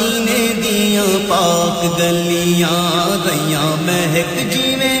मदीने दियां पाक गलियां रैयां महक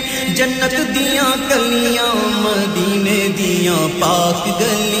जीवे जन्नत दियां कलियां मदीने दियां पाक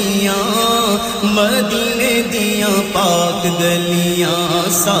गलियां मदीने दियां पाक गलियां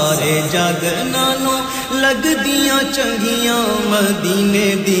सारे जग नालों लगदियां चंगियां मदीने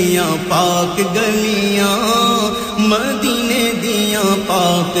दियां पाक गलियां मदीने दियां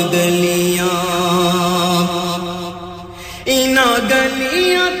पाक गलियां इना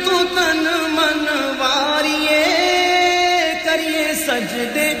गलियां तो तन मन वारिए करिए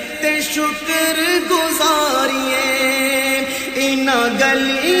सजदे ते शुक्र गुजारिए इना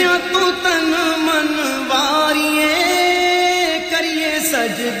गलियां तो तन मन वारिए करिए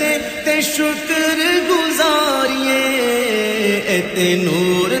सजदे ते शुक्र गुजारिए एते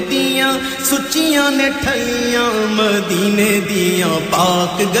नूर दियां सुचियां ने ठलियां मदीने दियां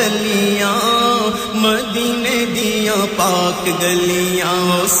पाक गलियां मदीने दियां पाक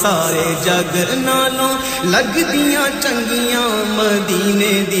गलियां सारे जग नालों लगदियां चंगियां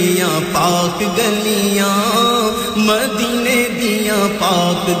मदीने दियां पाक गलियां मदीने दियां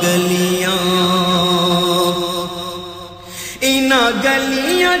पाक गलियां इना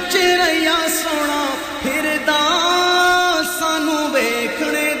गलियां च रैया सोना फिरदा सानू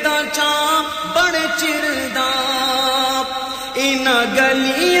वेखणे दा चा बड़े चिरदा इना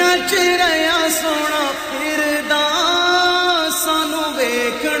गलियां च रैया सोना फिरदा सानू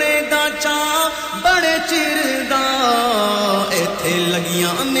वेखणे दा चा बड़े चिरदा इत्थे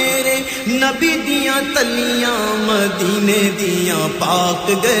लगियां मेरे नबी दियां तलियां मदीने दियां पाक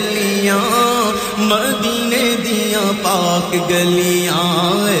गलियां मदीने दियां पाक गलियां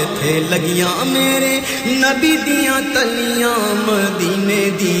इत्थे लगियां मेरे नबी दियां तलियां मदीने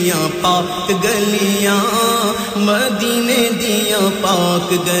दियां पाक गलियां मदीने दियां पाक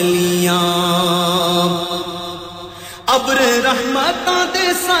गलियां अब्र रहमतां दे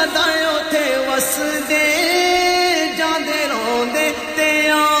सदायों थे वसदे जांदे रोंदे ते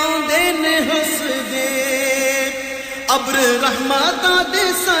आंदे ने हसदे अब्र रहमतां दे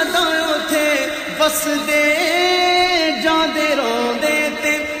सदायों थे वसदे जांदे रोंदे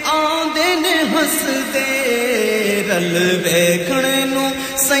ते आंदे ने हसदे रल वेखणे नू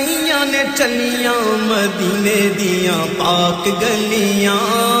सैयां ने चलियां मदीने दियां पाक गलियां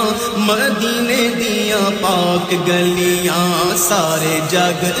मदीने दियां पाक गलियां सारे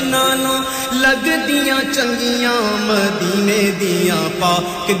जग नालों लगदियां चंगियां मदीने दियां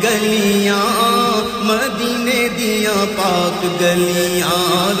पाक गलियां मदीने दियां पाक गलियां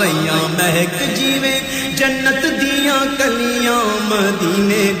रैयां महक जीवे जन्नत दियां कलियां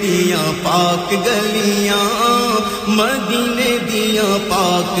मदीने दियां पाक गलियां मदीने दियां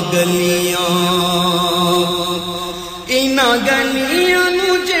पाक गलियां इना गलियां नू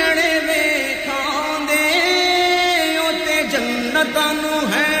जेड़े वेखांदे ओ ते जन्नतां नू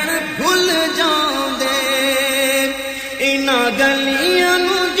हैन भुल जांदे इना गलियां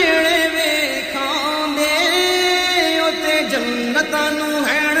नू जेड़े वेखांदे ओ ते जन्नतां नू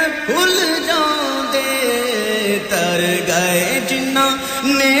हैन भुल जांदे तर गए जिन्ना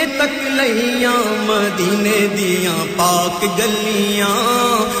ने तक लइयां मदीने दियां पाक गलियां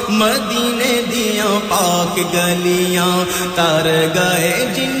मदीने दियां पाक गलियां तर गए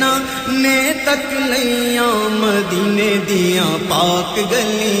जिन्ना ने तक लइयां मदीने दियां पाक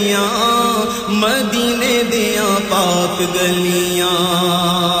गलियां मदीने दियां पाक गलियां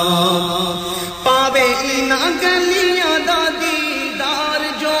पावे इना गलियां दा दीदार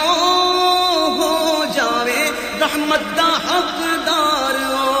जो हो जावे रहमत दा हकदार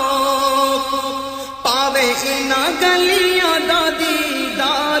ओ पावे इना गलियां दा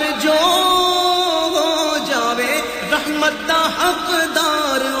दीदार जो हो जावे रहमत दा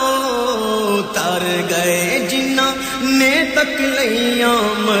हकदार ओ तर गए जिन्ना ने तक लैया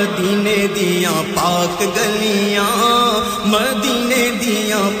मदीने दियां पाक गलियां मदीने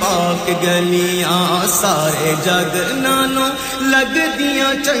दियां पाक गलियां सारे जग नालों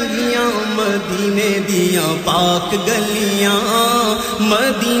लगदियां चंगियां मदीने दियां पाक गलियां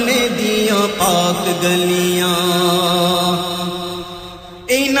मदीने दियां पाक गलियां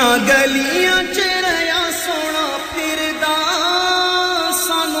इना गलियां च रया सोना फिरदा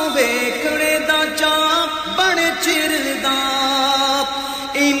सानू वेखणे दा चा बड़े चिरदा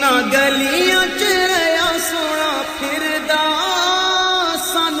इना गलियां च रया सोना फिरदा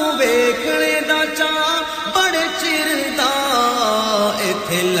सानू वेखणे दा चा बड़े चिरदा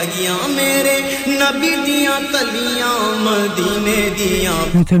इथे लगियां मेरे नबी दियां तलियां मदीने दियां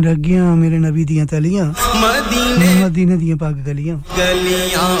इथे लगियां मेरे नबी दियां तलियां मदीने दियां पाक गलियां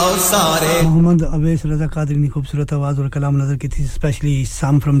ओ सारे मोहम्मद अवैस रजा कादरी ने खूबसूरत आवाज और कलाम नजर की थी स्पेशली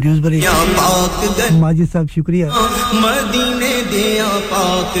साम फ्रॉम ड्यूसबरी माजिद साहब शुक्रिया मदीने दियां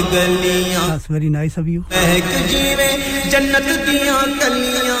पाक गलियां that's very nice of you महक जीवे जन्नत दियां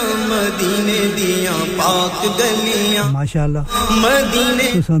गलियां मदीने दियां पाक गलियां माशाअल्लाह मदीने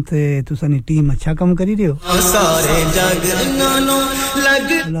तुसां टीम अच्छा काम करी रहे हो सारे जग नालों लग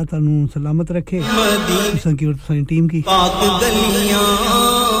अल्लाह तानू सलामत रखे तुसां की और तुसां टीम की पाक गलियां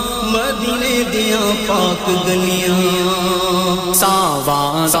मदीने दियां पाक गलियां सावा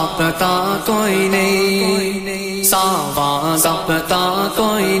ज़ब्ता कोई नहीं सावा ज़ब्ता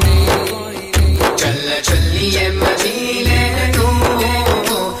कोई नहीं चल चलिए मदीने नू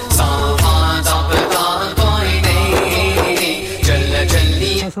सावा ज़ब्ता कोई नहीं चल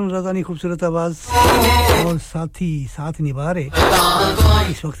चलिए हसन रज़ा ने खूबसूरत आवाज और साथी साथ निभा रहे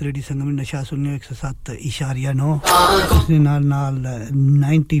इस वक्त रेडियो संगम में नशा सुनने 107.9 उसने नाल नाल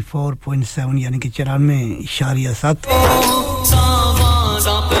 94.7 यानी कि 94.7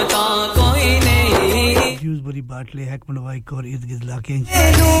 बड़ी बाटले हैकमंड वाइक और इर्द गिर्द इलाके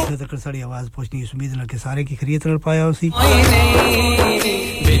जब तक सारी आवाज पहुंचनी है उम्मीद है कि सारे की खैरियत रह पाया उसी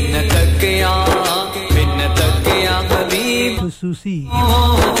बिन तकिया हबीब खुसूसी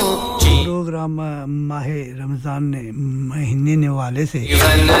प्रोग्राम माह रमजान ने महीने ने वाले से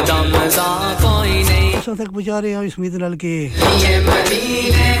उस तक पहुंचा रहे हैं इस उम्मीद नाल के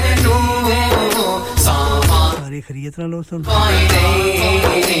सारे खैरियत ना लो सुन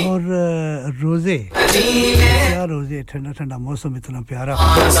और रोजे क्या रोजे ठंडा ठंडा मौसम इतना प्यारा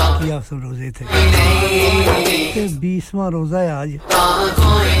क्या सब रोजे थे 20वां रोजा है आज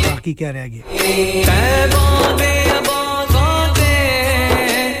बाकी क्या रह गया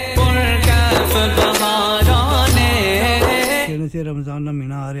से रमजान का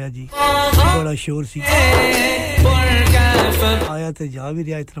महीना आ रहा जी बड़ा शोर सी आया तो जा भी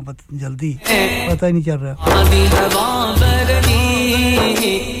रहा इतना जल्दी पता ही नहीं चल रहा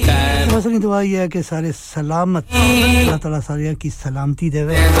मसली दुआ ये है कि सारे सलामत अल्लाह ताला सारे की सलामती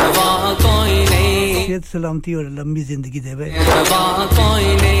देवे सेहत सलामती और लंबी जिंदगी देवे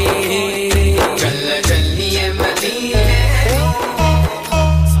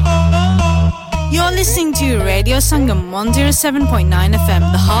You're listening to Radio Sangam 107.9 FM,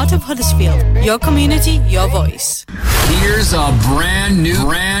 the heart of Huddersfield. Your community, your voice. Here's a brand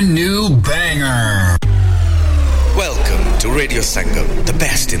new banger. Welcome to Radio Sangam, the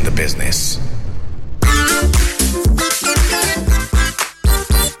best in the business.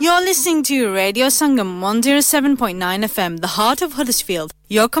 You're listening to Radio Sangam 107.9 FM, the heart of Huddersfield.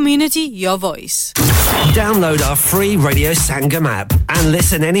 Your community, your voice. Download our free Radio Sangam app and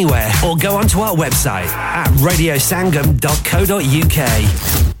listen anywhere or go onto our website at radiosangam.co.uk.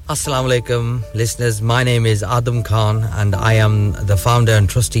 Assalamu alaikum listeners, my name is Adam Khan and I am the founder and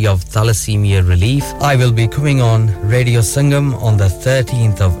trustee of Thalassemia Relief. I will be coming on Radio Sangam on the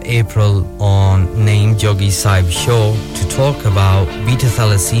 13th of April on Naeem Jogi Sahib show to talk about beta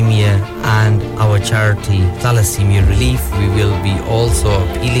thalassemia and our charity Thalassemia Relief. We will be also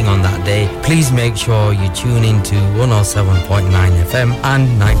appealing on that day. Please make sure you tune into 107.9 FM and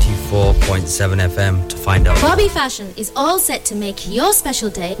 94.7 FM to find out. Bobby Fashion is all set to make your special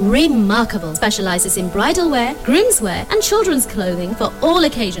day remarkable. Specializes in bridal wear, groom's wear and children's clothing for all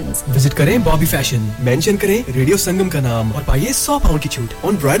occasions. Visit करें Bobby Fashion. Mention करें Radio Sangam का नाम और पाइए 100 pound की छूट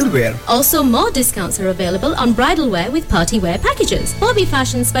on bridal wear. Also, more discounts are available on bridal wear with party wear packages. Bobby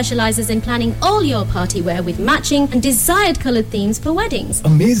Fashion specializes in planning all your party wear with matching and desired colored themes for weddings.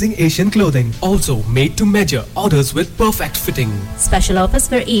 Amazing Asian clothing, also made to measure. Orders with perfect fitting. Special offers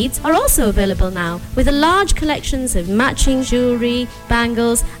for Eids are also available now with a large collections of matching jewellery,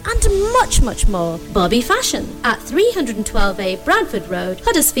 bangles and much more. Bobby Fashion at 312A Bradford Road,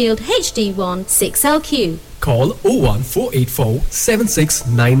 Huddersfield HD1 6LQ. Call 01484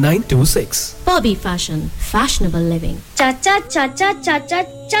 769926. Bobby Fashion, fashionable living. चाचा चाचा चाचा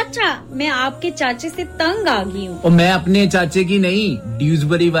चाचा मैं आपके चाचे से तंग आ गई हूँ। और मैं अपने चाचे की नहीं,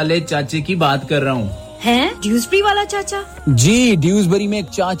 ड्यूसबरी वाले चाचे की बात कर रहा हूँ। हैं? ड्यूसबरी वाला चाचा? जी, ड्यूसबरी में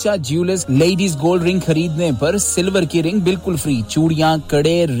चाचा ज्वेलर्स लेडीज गोल्ड रिंग खरीदने पर सिल्वर की रिंग बिल्कुल फ्री, चूड़ियां,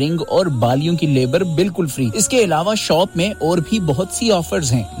 कड़े, रिंग और बालियों की लेबर बिल्कुल फ्री। इसके अलावा शॉप में और भी बहुत सी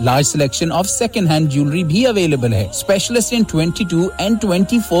ऑफर्स हैं। Large selection of second hand jewellery भी अवेलेबल है। Specialist in 22 and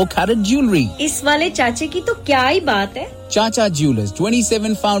 24 carat jewellery. इस वाले चाचे की तो क्या ही बात है। Chacha Jewelers,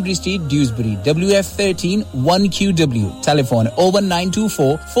 27 Foundry Street, Dewsbury, WF13 1QW. Telephone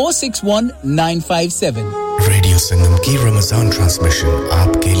 01924 461 957. Radio संगम की रमजान ट्रांसमिशन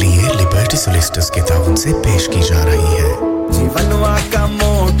आपके लिए लिबर्टी सोलिसिटर्स के ताउन से पेश की जा रही है। जीवनवा का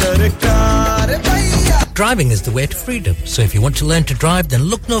मोटर कार भैया। Driving is the way to freedom, so if you want to learn to drive, then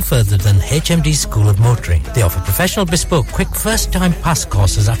look no further than HMD School of Motoring. They offer professional, bespoke, quick first-time pass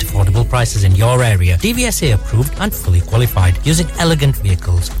courses at affordable prices in your area. DVSA approved and fully qualified, using elegant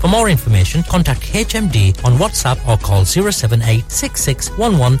vehicles. For more information, contact HMD on WhatsApp or call 078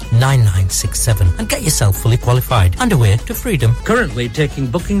 6611 9967 and get yourself fully qualified and away to freedom. Currently taking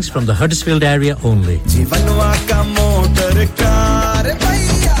bookings from the Huddersfield area only. जीवनवा का motor car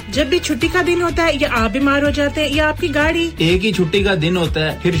भैया। जब भी छुट्टी का दिन होता है या आप बीमार हो जाते हैं या आपकी गाड़ी एक ही छुट्टी का दिन होता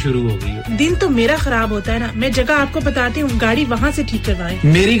है फिर शुरू हो गई। दिन तो मेरा खराब होता है ना, मैं जगह आपको बताती हूँ, गाड़ी वहाँ से ठीक करवाएं।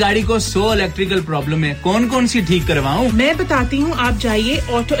 मेरी गाड़ी को 100 इलेक्ट्रिकल प्रॉब्लम है, कौन-कौन सी ठीक करवाऊं? मैं बताती हूँ, आप जाइए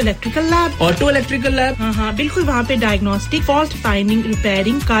auto electrical lab. Auto electrical lab? हाँ, बिल्कुल वहाँ पे diagnostic, fault finding,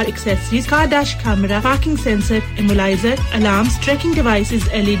 repairing, car accessories, car dash camera, parking sensor, immobiliser, alarms, tracking devices,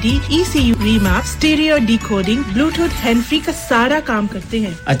 LED, ECU, remap, stereo decoding, bluetooth, hand free का सारा काम करते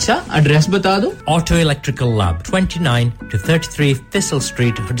हैं। अच्छा, एड्रेस बता दो। Auto Electrical Lab, 29 to 33 Thistle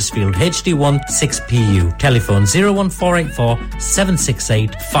Street, Huddersfield, HD1 6PU. Telephone 01484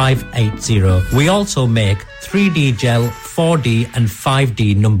 768 580. We also make 3D gel, 4D and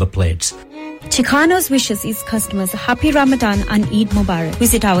 5D number plates. Chicano's wishes its customers a happy Ramadan and Eid Mubarak.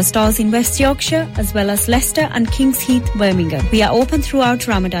 Visit our stores in West Yorkshire as well as Leicester and Kings Heath, Birmingham. We are open throughout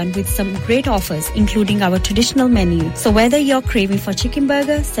Ramadan with some great offers including our traditional menu. So whether you're craving for chicken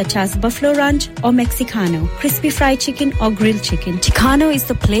burgers such as Buffalo Ranch or Mexicano, crispy fried chicken or grilled chicken, Chicano is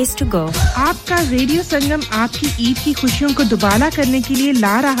the place to go. आपका radio Sangam आपकी ईद की खुशियों को दुबारा करने के लिए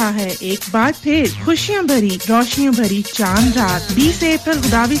ला रहा है एक बार फिर खुशियां भरी, रोशनियों भरी चांद रात 20 अप्रैल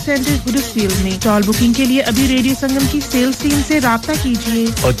गुदावी सेंटर हुडर्सफील्ड में। टॉल बुकिंग के लिए अभी रेडियो संगम की सेल्स टीम से राब्ता कीजिए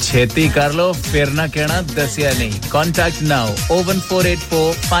और छेती कर लो, फिर ना कहना दसिया नहीं। Contact now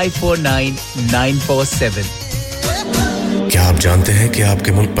 01484 549 947. क्या आप जानते हैं कि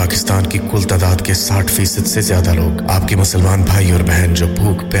आपके मुल्क पाकिस्तान की कुल तादाद के 60% से ज्यादा लोग आपके मुसलमान भाई और बहन जो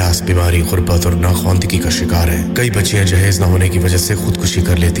भूख, प्यास, बीमारी, गुर्बत और नाखवानदगी का शिकार हैं। कई बच्चियां जहेज न होने की वजह से खुदकुशी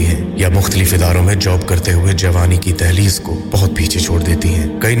कर लेती हैं या मुख्तलिफ इदारों में जॉब करते हुए जवानी की दहलीज को बहुत पीछे छोड़ देती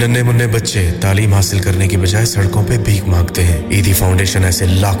हैं। कई नन्हे-मुन्ने बच्चे तालीम हासिल करने की बजाय सड़कों पे भीख मांगते हैं। ईदी फाउंडेशन ऐसे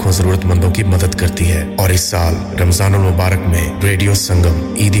लाखों जरूरतमंदों की मदद करती है और इस साल रमजान उल मुबारक में रेडियो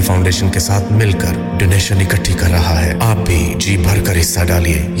संगम ईदी फाउंडेशन के साथ मिलकर डोनेशन इकट्ठी कर रहा है। आप भी जी भरकर हिस्सा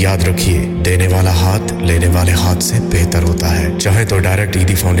डालिए। याद रखिए, देने वाला हाथ लेने वाले हाथ से बेहतर होता है। चाहे तो डायरेक्ट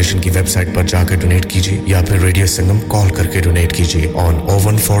ईदी फाउंडेशन की वेबसाइट पर जाकर डोनेट कीजिए या फिर रेडियो संगम कॉल करके डोनेट कीजिए ऑन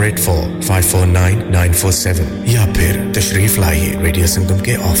 01484 549 947 या फिर तशरीफ लाइए रेडियो संगम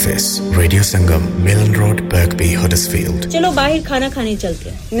के ऑफिस, रेडियो संगम, मिलन रोड, बर्कबी, हडर्सफील्ड। चलो बाहर खाना खाने चलते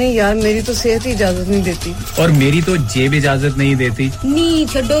हैं। नहीं यार, मेरी तो सेहत ही इजाजत नहीं देती और मेरी तो जेब इजाजत नहीं देती। नहीं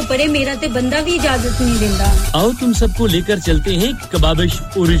छोड़ो परे, मेरा ते बंदा भी इजाजत नहीं देता। आओ तुम सबको लेकर चलते हैं कबाबिश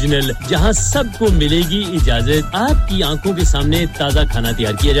ओरिजिनल, जहां सबको मिलेगी इजाजत। आपकी आंखों के सामने ताजा खाना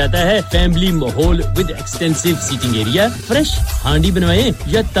तैयार किया जाता है। फैमिली माहौल with extensive seating area. Fresh handi बनवाएं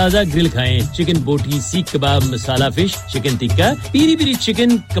या ताजा ग्रिल खाएं। चिकन बोटी, सीख कबाब, मसाला fish, chicken tikka, Piri Piri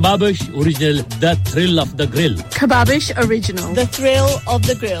chicken. Kababish original, the thrill of the grill. Kababish Original, the thrill of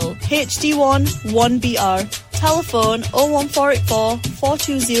the grill. HD1 1BR. Telephone 01484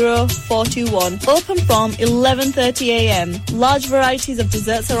 420-421. Open from 11:30 a.m. Large varieties of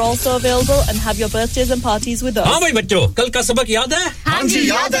desserts are also available and have your birthdays and parties with us. हाँ भाई बच्चों, कल का सबक याद है? हाँ जी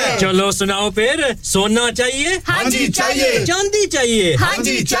याद है। चलो सुनाओ फिर। सोना चाहिए? हाँ जी चाहिए। चांदी चाहिए? हाँ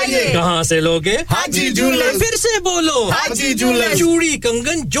जी चाहिए। कहाँ से लोगे? हाँ जी जूलर्स। फिर से बोलो। हाँ जी जूलर्स। चूड़ी,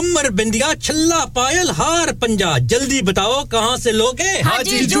 कंगन, झुमर, बिंदिया, छल्ला, पायल, हार, पंजा। जल्दी बताओ कहाँ से लोगे? हाँ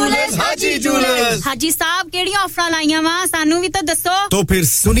जी जूलर्स। हाँ जी जूलर्स। हाजी साहब केड़ी ऑफर लाईयां वा सानू भी तो दसो। तो फिर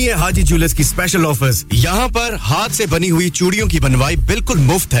सुनिए हाजी जूलर्स की स्पेशल ऑफर्स। यहाँ पर हाथ से बनी हुई चूड़ियों की बनवाई बिल्कुल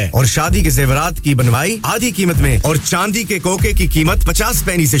मुफ्त है और शादी के जेवरात की बनवाई आधी कीमत में और चांदी के कोके की कीमत 50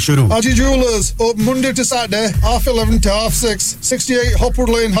 पैसे से शुरू। Haji Jewellers open Monday to Saturday, 11:30 to 6:30, 68 Hopwood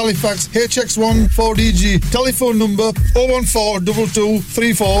Lane, Halifax, HX1 4DG. Telephone number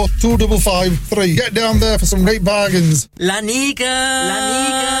 01422342553. Get down there for some great bargains. Lanika.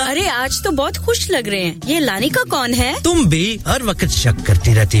 अरे आज तो बहुत खुश लग रहे हैं। ये लानिका कौन है? तुम भी हर वक्त शक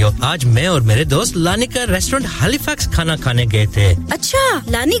करती रहती हो। आज मैं और मेरे दोस्त लानिका रेस्टोरेंट हैलिफैक्स खाना खाने गए थे। अच्छा,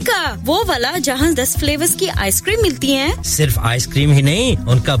 लानिका वो वाला जहाँ 10 फ्लेवर्स की आइसक्रीम मिलती है। सिर्फ आइसक्रीम ही नहीं,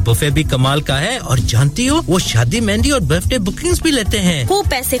 उनका बुफे भी कमाल का है और जानती हो वो शादी, मेहंदी और बर्थडे बुकिंग्स भी लेते हैं। खूब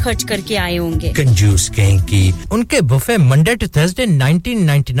पैसे खर्च करके आए होंगे। कंजूस कहीं की। उनके buffet Monday to Thursday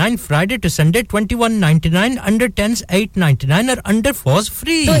 19.99, Friday to Sunday 21.99, under 10s 8.99 और अंडर 4s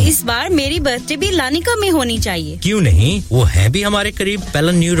फ्री। तो इस बार मेरी बर्थडे भी लानिका में होनी चाहिए। क्यों नहीं, वो है भी हमारे करीब।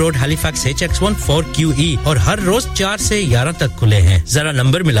 पेलन new road, Halifax HX1 4QE और हर रोज 4 से 11 तक खुले हैं। जरा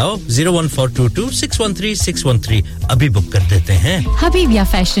नंबर मिलाओ 01422613613। अभी बुक कर देते हैं। हबीबिया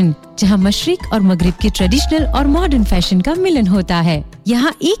फैशन, जहां मशरिक और मगरिब के ट्रेडिशनल और मॉडर्न फैशन का मिलन होता है।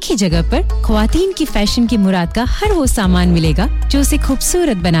 यहाँ एक ही जगह पर ख्वातीन की फैशन की मुराद का हर वो सामान मिलेगा जो उसे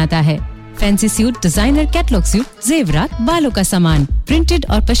खूबसूरत बनाता है। Fancy suit, designer catalogue suit, जेवरात, बालों का सामान, प्रिंटेड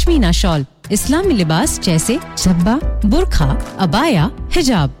और पश्मीना शॉल, इस्लामी लिबास जैसे झब्बा, बुर्खा, अबाया,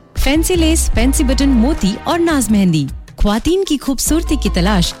 हिजाब, फैंसी लेस, फैंसी बटन, मोती और नाज मेहंदी। ख्वातीन की खूबसूरती की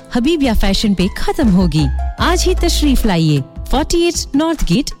तलाश हबीबिया फैशन पे खत्म होगी। आज ही तशरीफ लाइए। 48 north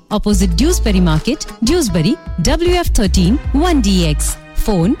gate, opposite Dewsbury market, Dewsbury, WF13 1DX।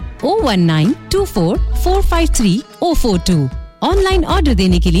 Phone 01924453042। Online order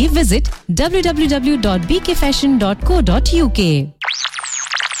देने के लिए visit www.bkfashion.co.uk।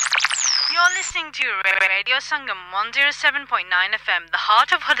 You're listening to Radio Sangam 107.9 FM, the heart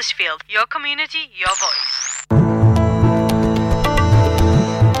of Huddersfield. Your community, your voice.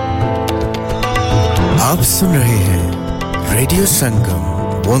 आप सुन रहे हैं रेडियो संगम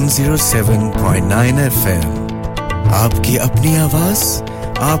 107.9 FM। आपकी अपनी आवाज,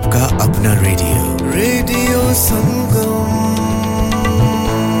 आपका अपना रेडियो। रेडियो संगम।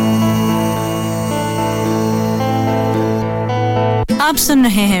 आप सुन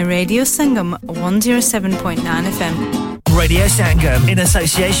रहे हैं radio Sangam 107.9 FM. Radio Sangam in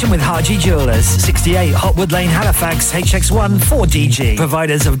association with Haji Jewellers, 68 Hopwood Lane, Halifax, HX1 4DG.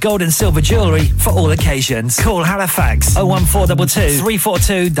 Providers of gold and silver jewellery for all occasions. Call Halifax 01422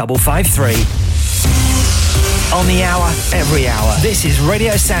 342 553. On the hour, every hour. This is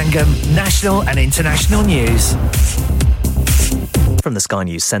Radio Sangam, national and international news. From the Sky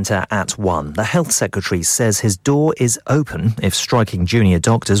News Centre at 1, the Health Secretary says his door is open if striking junior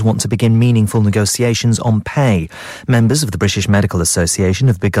doctors want to begin meaningful negotiations on pay. Members of the British Medical Association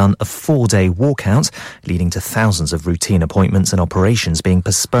have begun a 4-day walkout, leading to thousands of routine appointments and operations being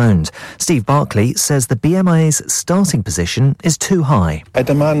postponed. Steve Barclay says the BMI's starting position is too high. A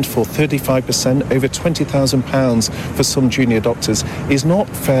demand for 35%, over £20,000 for some junior doctors is not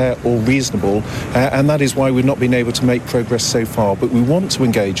fair or reasonable, and that is why we've not been able to make progress so far. But we want to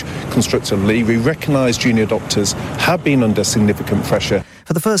engage constructively. We recognise junior doctors have been under significant pressure.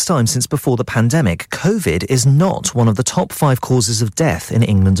 For the first time since before the pandemic, COVID is not one of the top 5 causes of death in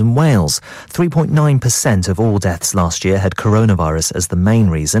England and Wales. 3.9% of all deaths last year had coronavirus as the main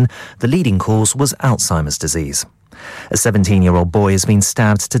reason. The leading cause was Alzheimer's disease. A 17-year-old boy has been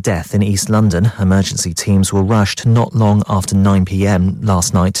stabbed to death in East London. Emergency teams were rushed not long after 9 p.m.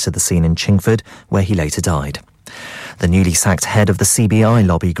 last night to the scene in Chingford, where he later died. The newly sacked head of the CBI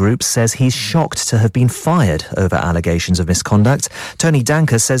lobby group says he's shocked to have been fired over allegations of misconduct. Tony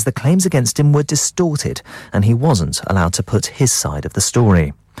Danker says the claims against him were distorted and he wasn't allowed to put his side of the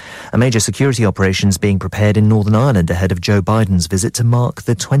story. A major security operation is being prepared in Northern Ireland ahead of Joe Biden's visit to mark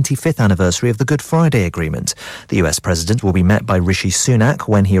the 25th anniversary of the Good Friday Agreement. The US President will be met by Rishi Sunak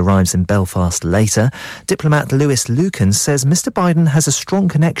when he arrives in Belfast later. Diplomat Lewis Lucan says Mr Biden has a strong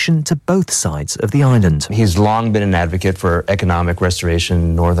connection to both sides of the island. He's long been an advocate for economic restoration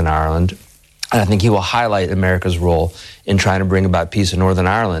in Northern Ireland. And I think he will highlight America's role in trying to bring about peace in Northern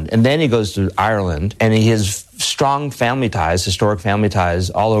Ireland. And then he goes to Ireland, and he has strong family ties, historic family ties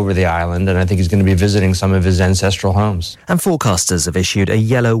all over the island, and I think he's going to be visiting some of his ancestral homes. And forecasters have issued a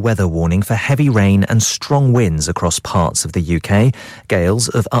yellow weather warning for heavy rain and strong winds across parts of the UK. Gales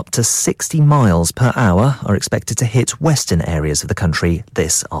of up to 60 miles per hour are expected to hit western areas of the country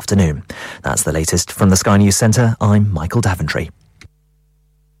this afternoon. That's the latest from the Sky News Centre. I'm Michael Daventry.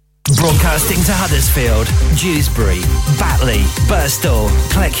 Broadcasting to Huddersfield, Dewsbury, Batley, Birstall,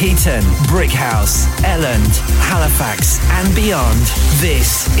 Cleckheaton, Brickhouse, Elland, Halifax and beyond.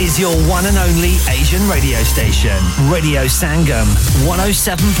 This is your one and only Asian radio station. Radio Sangam,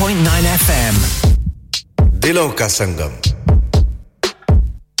 107.9 FM. Dilon ka Sangam.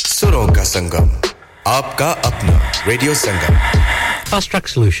 Suron ka Sangam. Aapka apna Radio Sangam. Fast Track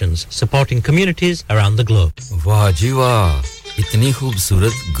Solutions, supporting communities around the globe. Wah ji wah. इतनी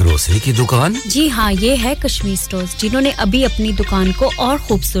खूबसूरत grocery की दुकान जी हाँ ये है Kashmir stores जिन्होंने अभी अपनी दुकान को और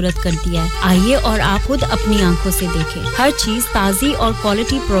खूबसूरत कर दिया है आइए और आप खुद अपनी आंखों से देखें हर चीज ताजी और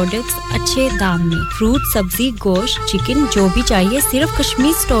क्वालिटी प्रोडक्ट्स अच्छे दाम में फ्रूट सब्जी गोश्त चिकन जो भी चाहिए सिर्फ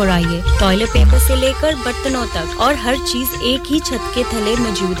कश्मीर स्टोर आइए टॉयलेट पेपर से लेकर बर्तनों तक और हर चीज एक ही छत के तले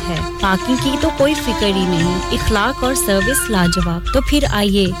मौजूद है पार्किंग की तो कोई फिक्र ही नहीं इखलाक और सर्विस लाजवाब तो फिर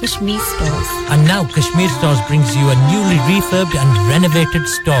आइए Kashmir stores And now Kashmir Stores brings you a newly refurbished and renovated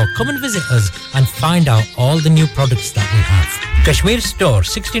store. Come and visit us and find out all the new products that we have. Kashmir Store,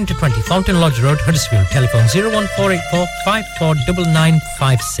 16 to 20 Fountain Lodge Road, Huddersfield. Telephone 01484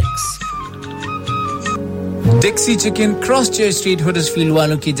 549956. Dixie Chicken Cross Church Street Huddersfield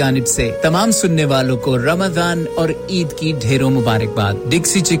वालों की जानिब से तमाम सुनने वालों को रमजान और ईद की ढेरों मुबारकबाद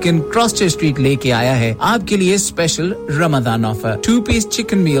Dixie Chicken Cross Church Street लेके आया है आपके लिए special Ramzan offer 2-piece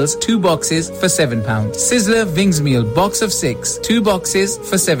chicken meals 2 boxes for £7 Sizzler Wings meal box of 6 2 boxes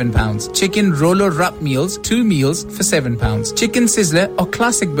for £7 Chicken Roller Wrap meals 2 meals for £7 Chicken Sizzler or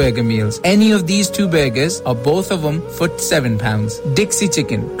Classic Burger meals any of these 2 burgers or both of them for £7 Dixie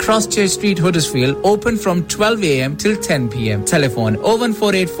Chicken Cross Church Street Huddersfield open from 12 a.m. till 10 p.m. Telephone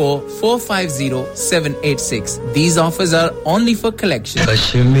 01484 450 786. These offers are only for collection.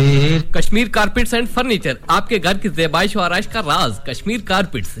 Kashmir carpets and furniture आपके घर की ज़ेबाइश और आराइश का राज Kashmir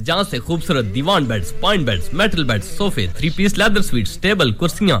carpets जहां से खूबसूरत divan beds point beds metal beds सोफे 3-piece leather sweets table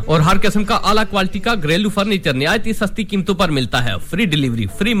कुर्सियां और हर किस्म का आला क्वालिटी का घरेलू फर्नीचर निहायती सस्ती कीमतों पर मिलता है फ्री डिलीवरी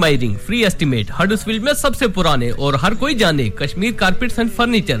फ्री मायरिंग फ्री एस्टीमेट हडर्सफील्ड में सबसे पुराने और हर कोई जाने Kashmir carpets and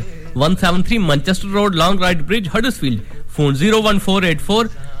furniture 173 Manchester Road, Long Ride Bridge, Huddersfield. Phone 01484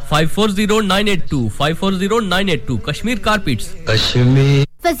 540982 540982. Kashmir Carpets. Kashmir.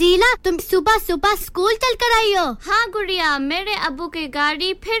 Fazila तुम सुबह सुबह स्कूल चल कर आई हो हाँ गुड़िया मेरे अब्बू की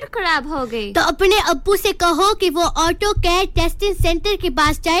गाड़ी फिर खराब हो गई तो अपने अब्बू से कहो कि वो ऑटो केयर टेस्टिंग सेंटर के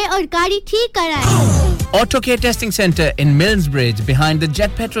पास जाए और गाड़ी ठीक कराए Auto Care Testing Center in Millsbridge behind the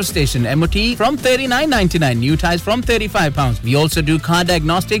Jet Petrol Station MOT from $39.99 new tires from £35 we also do car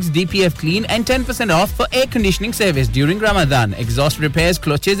diagnostics DPF clean and 10% off for air conditioning service during Ramadan exhaust repairs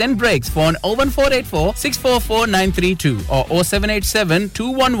clutches and brakes phone 01484 644 932 or 0787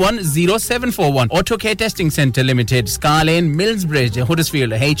 211 0741 Auto Care Testing Center Limited Scar Lane Millsbridge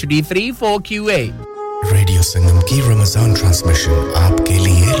Huddersfield HD3 4QA radio संगम की Ramzan transmission आपके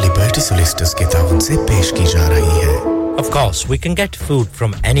लिए liberty solicitors के ताउन से पेश की जा रही है Of course, we can get food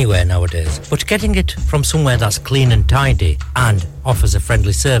from anywhere nowadays, but getting it from somewhere that's clean and tidy and offers a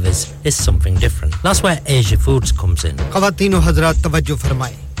friendly service is something different. That's where Asia Foods comes in. ख़वातीन व हज़रात तवज्जो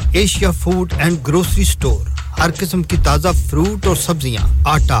फरमाएं Asia food and grocery store हर किस्म की ताजा fruit और सब्जियां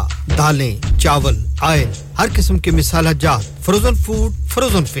आटा दालें चावल ऑयल हर किस्म के मसाला जात फ्रोजन फूड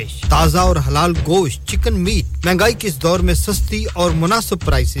फ्रोजन फिश ताजा और हलाल गोश्त चिकन मीट महंगाई के इस दौर में सस्ती और मुनासिब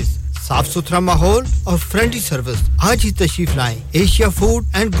प्राइसेस साफ सुथरा माहौल और फ्रेंडली सर्विस आज ही तशरीफ लाएं Asia food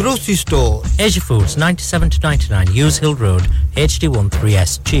and grocery store Asia Foods 97 to 99 Hughes Hill Road HD1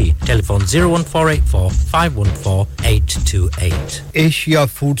 3SG telephone 01484 514 828 Asia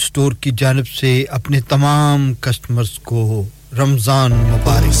food store की जानिब से अपने तमाम कस्टमर्स को रमजान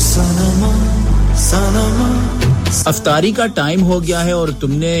मुबारक अफ्तारी का टाइम हो गया है और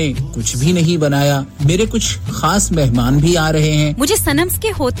तुमने कुछ भी नहीं बनाया मेरे कुछ खास मेहमान भी आ रहे हैं मुझे सनम्स के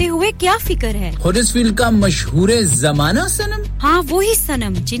होते हुए क्या फिक्र है हडर्सफील्ड का मशहूर ज़माना सनम हाँ वो ही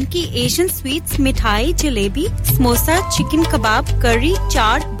सनम जिनकी एशियन स्वीट्स मिठाई जलेबी समोसा चिकन कबाब करी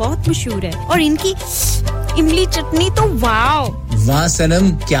चाट बहुत मशहूर है और इनकी इमली चटनी तो वाव वाह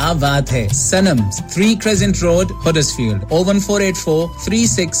सनम क्या बात है सनम 3 Crescent Road Huddersfield 01484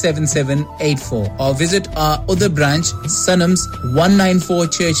 367784 or visit our other branch Sanam's 194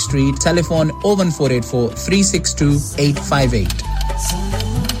 Church Street telephone 01484 362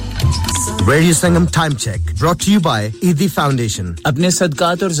 858 Radio Sangam Time Check brought to you by Eidi Foundation. अपने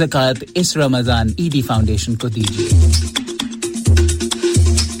सदकात और ज़कात इस रमज़ान ईदी फाउंडेशन को दीजिए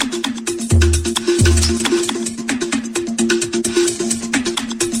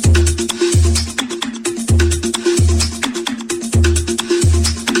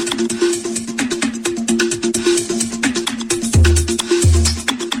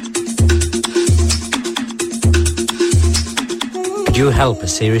You help a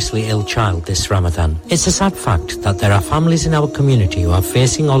seriously ill child this Ramadan. It's a sad fact that there are families in our community who are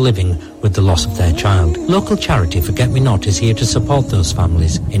facing or living with the loss of their child. Local charity Forget Me Not is here to support those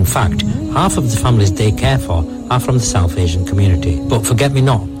families. In fact, half of the families they care for are from the South Asian community. But Forget Me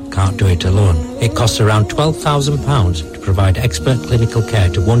Not can't do it alone. It costs around £12,000 to provide expert clinical care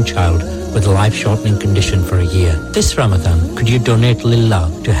to one child with a life-shortening condition for a year. This Ramadan, could you donate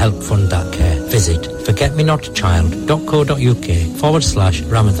Lillah to help fund that care? Visit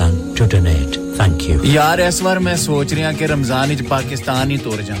forgetmenotchild.co.uk/Ramadan to donate. Thank you. यार इस बार मैं सोच रहा कि रमजान विच पाकिस्तान ही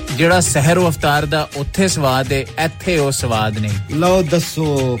तुर जा जेड़ा सहर व अफ्तार दा उत्थे स्वाद है इत्थे ओ स्वाद नहीं लो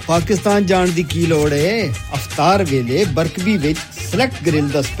दसो पाकिस्तान जान दी की लोड़ है अफ्तार वेले बरकबी विच सेलेक्ट ग्रिल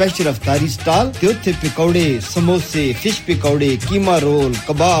दा स्पेशल अफ्तारी स्टॉल ते उत्थे पकौड़े समोसे फिश पकौड़े कीमा रोल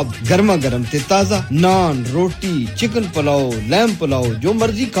कबाब गरमा गरम ते ताजा नान रोटी चिकन पुलाव लैम पुलाव जो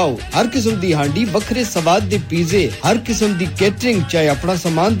मर्जी खाओ हर किस्म दी हांडी बखरे स्वाद दे पिज़्ज़े हर किस्म दी केटरिंग चाहे अपना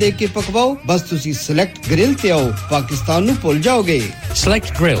सामान दे के पकवाओ बस तुसी सेलेक्ट ग्रिल ते आओ पाकिस्तान नु भूल जाओगे Select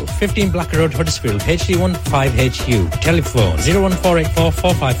Grill 15 Black Road Huddersfield HD15HU telephone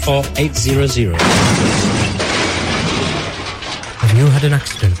 01484454800 Have you had an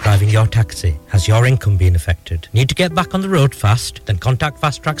accident driving your taxi? Has your income been affected? Need to get back on the road fast? Then contact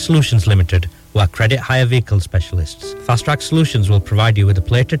Fast Track Solutions Limited, who are credit hire vehicle specialists. Fast Track Solutions will provide you with a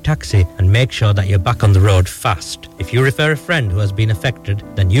plated taxi and make sure that you're back on the road fast. If you refer a friend who has been affected,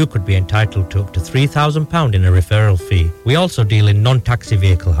 then you could be entitled to up to £3,000 in a referral fee. We also deal in non-taxi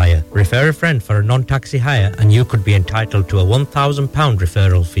vehicle hire. Refer a friend for a non-taxi hire and you could be entitled to a £1,000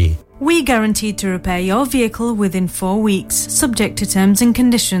 referral fee. We guarantee to repair your vehicle within 4 weeks, subject to terms and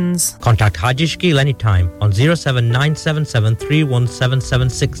conditions. Contact Haji Shkil anytime on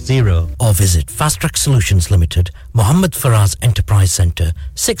 07977317760 or visit Fast Track Solutions Limited, Mohammed Faraz Enterprise Centre,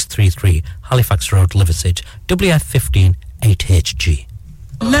 633 Halifax Road, Liversedge, WF15 8HG.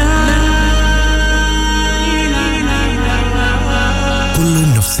 Kullu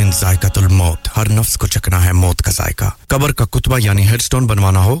नफ्सिन जायकातुल मौत हर नफ्स को चखना है मौत का जायका कब्र का कुतबा यानी हेडस्टोन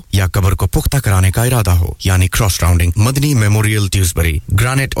बनवाना हो या कब्र को पुख्ता कराने का इरादा हो यानी क्रॉस राउंडिंग मदनी मेमोरियल ड्यूसबरी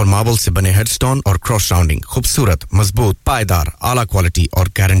ग्रेनाइट और मार्बल से बने हेडस्टोन और क्रॉस राउंडिंग खूबसूरत मजबूत पायदार आला क्वालिटी और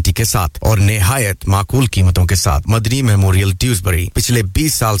गारंटी के साथ और निहायत माकूल कीमतों के साथ मदनी मेमोरियल ड्यूसबरी पिछले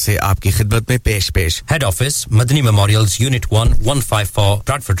 20 साल से आपकी खिदमत में पेश Head Office Madani Memorials Unit 1 154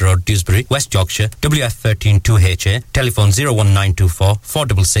 Bradford Road Dewsbury West Yorkshire WF13 2HA telephone 01924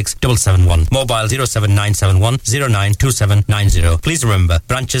 466 771 mobile 07971 092790 please remember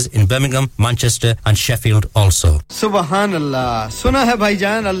branches in Birmingham Manchester and Sheffield also सुभान अल्लाह सुना है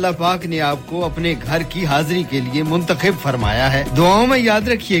भाईजान अल्लाह पाक ने आपको अपने घर की हाजिरी के लिए मुंतखब फरमाया है दुआओं में याद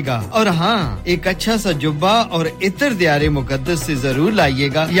रखिएगा और हां एक अच्छा सा जुब्बा और इत्र दियारे मुकद्दस से जरूर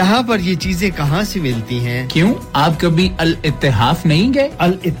लाइएगा यहां पर ये चीजें कहां से मिलती हैं क्यों आप कभी अल इत्तेहाफ नहीं गए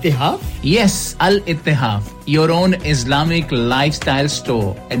अल इत्तेहाफ Yes, Al Ittihaf, your own Islamic lifestyle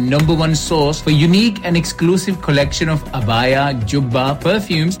store and number one source for unique and exclusive collection of abaya, jubba,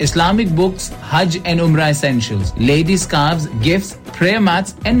 perfumes, Islamic books, Hajj and Umrah essentials, ladies scarves, gifts, prayer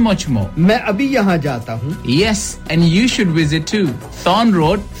mats and much more. मैं अभी यहाँ जाता हूँ. Yes, and you should visit too. Thorn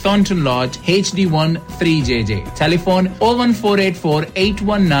Road, Thornton Lodge, HD1 3JJ. Telephone 01484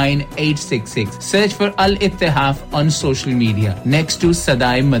 819 866. Search for Al Ittihaf on social media next to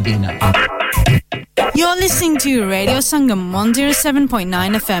Sadai Madina. You're listening to Radio Sangam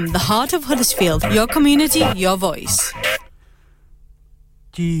 107.9 FM, the heart of Huddersfield. Your community, your voice.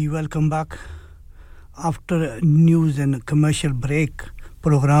 Gee, welcome back. After news and commercial break,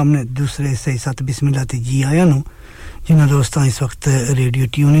 program ने दूसरे से साथ बिस्मिल्लाह ते जी आया नु जिन्होंने दोस्तों इस वक्त रेडियो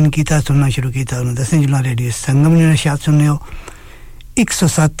ट्यून इन कीता सुनना शुरू कीता उन्होंने दसें जुला रेडियो संगम ने नशात सुनने हो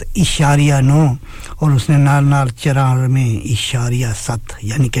 107.9 और उसने नाल-नाल 94.7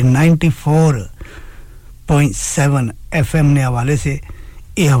 यानी कि 94.7 FM ने हवाले से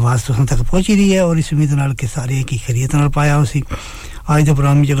ये आवाज तो तक पहुंची रही है और इस उम्मीद नाल के सारे की खैरियत नाल पाया उसी आज दे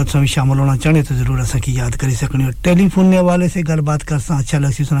प्रोग्राम में जगत स्वामी शामिल होना चाहे तो जरूर असा की याद करी सकनी और टेलीफोन ने हवाले से गलबात करसा अच्छा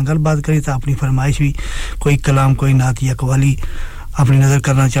लगसी सुना गलबात करी तो अपनी फरमाइश भी कोई कलाम कोई नात या कवाली अपनी नजर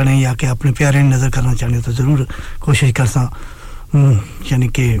करना चाहे या कि अपने प्यारे नजर करना चाहे तो जरूर कोशिश करसा यानी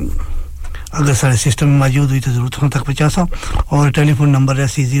कि अगर सारे सिस्टम में मौजूद हुई तो जरूर तुम तक पहुंचा और टेलीफोन नंबर है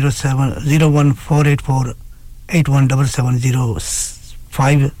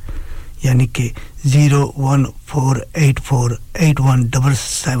 0701484817705 यानी कि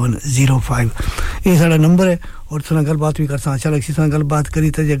 01484817705 ये सारा नंबर है और तुम गलबात भी कर सकते अच्छा लगी तुम गलबात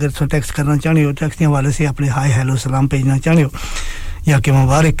करी तो अगर तुम टेक्स्ट करना चाहते हो टेक्स्ट के हवाले से अपने हाय हेलो सलाम भेजना चाहते हो या कि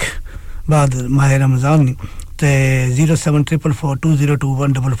मुबारक बाद माह रमजान नी ते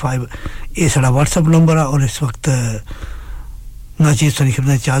 07444202155 ये सारा व्हाट्सएप नंबर है और इस वक्त नाचीज सुनी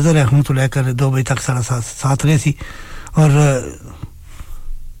खिदमत इजाजत है हम तो लेकर 2 बजे तक सारा साथ रहे सी और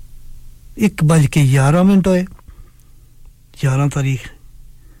 1:11 होए 11 तारीख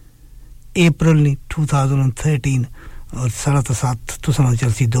अप्रैल 2013 और सारा तो साथ तो सुना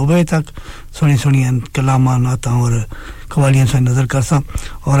चलती 2 बजे तक सुनी कलामा नाता और कवालियां से नजर करसा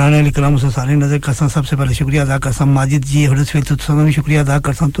और आने वाले कलामों से सारे नजर करसा सबसे पहले शुक्रिया अदा करसा माजिद जी हडर्सफील्ड तो सारा भी शुक्रिया अदा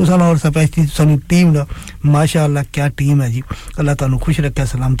करसा तो सारा और स्पेशली सानी टीम दा माशाअल्लाह क्या टीम है जी अल्लाह तानु खुश रखे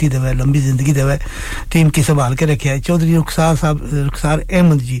सलामती देवे लंबी जिंदगी देवे टीम की संभाल के रखे चौधरी रुखसार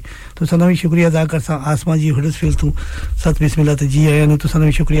अहमद जी तो सारा भी शुक्रिया अदा करसा आसमा जी हडर्सफील्ड तो सत बिस्मिल्लाह तो जी आया तो सारा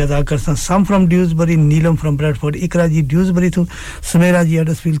भी शुक्रिया अदा करसा Sam from Dewsbury Neelam from Bradford Iqra ji Dewsbury तो समेरा जी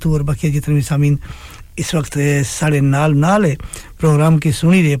हडर्सफील्ड तो और बाकी जितने भी सामीन इस वक्त साढ़े नाल है प्रोग्राम की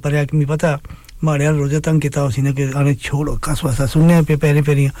सुनी रहे पर याक नहीं पता माड़े रोजे तंग किता उसी ने के आने छोड़ो कसवासा सुनने पे पहले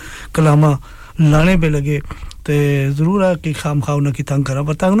पेरियां कलामा लाने पे लगे ते जरूर है कि खाम खाओ न की तंग करा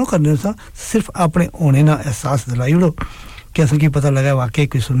पर तंग न करने सा सिर्फ अपने होने ना एहसास दिलाई उड़ो कैसे की पता लगा वाकई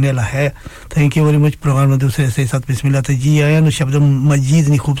कोई सुनने वाला है thank you very much programme में दूसरे से साथ बिस्मिल्लाह ते जी आया न शब्द मजीद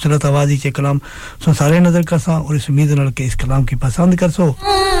नी खूबसूरत आवाज ही कलाम सो सारे नजर कर सा और इस उम्मीद नाल के इस कलाम की पसंद कर सो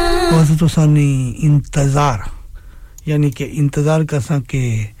और तो सानी इंतजार यानी कि इंतजार कर सा के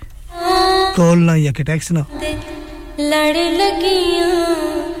कॉल ना या के टेक्स्ट ना लड़ लगियां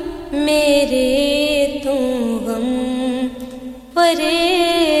मेरे तू गम परे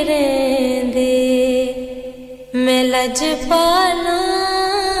रहंदे मैं लज पाला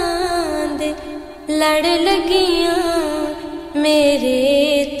दे लड़ लगियां मेरे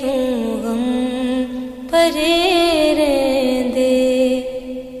तू गम परे रहंदे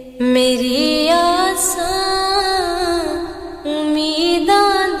मेरी आसां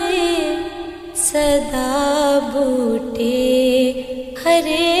उम्मीदां दे सदा बूटे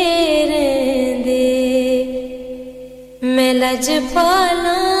हरे रहंदे मैं लज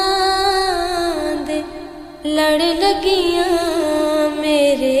पाला लड़ लगियां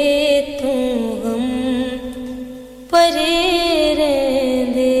मेरे तू गम परे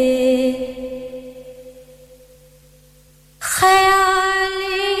रहंदे ख्याल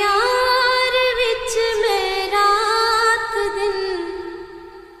यार विच मैं रात दिन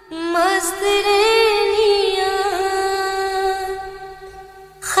मस्त रहनियां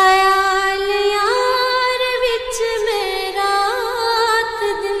ख्याल यार विच मैं रात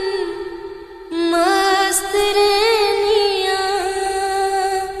दिन मस्त रहनियां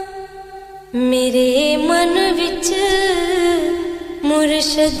मेरे मन विच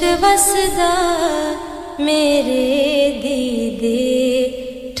मुर्शद वसदा मेरे दीदे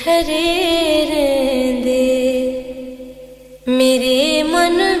ठरे रहंदे मेरे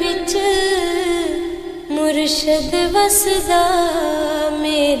मन विच मुर्शद वसदा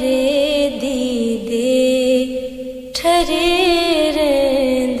मेरे दीदे ठरे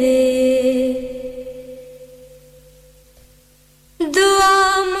रहंदे दुआ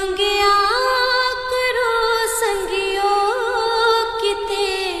मंगिया करो संगियो किते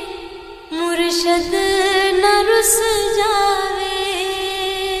मुर्शद न रुस जावे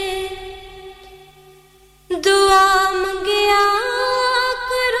दुआ मंगिया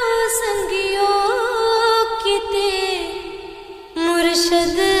करो संगियो किते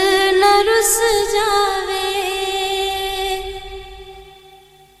मुर्शद न रुस जावे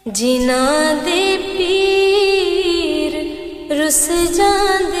जिना दे पीर रुस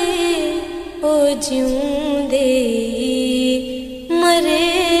जांदे ओ जिउंदे मरे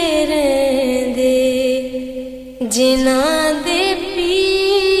रहंदे जिना दे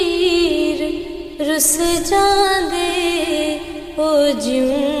पीर रुस जांदे ओ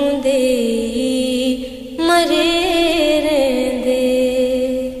जिउंदे मरे रहंदे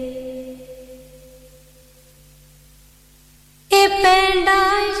ए पैंडा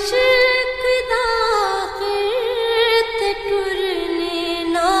इश्क दा ते टुरने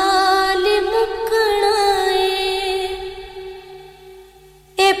नाल मुकना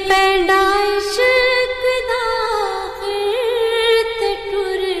ए पैंडा इश्क दा ते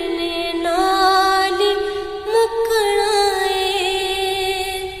टुरने नाल मुकना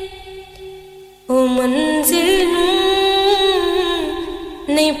ओ मंजिल नूं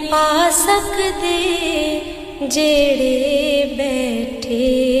नहीं पा सक जेड़े बैठे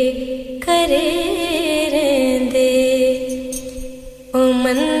करे रहंदे ओ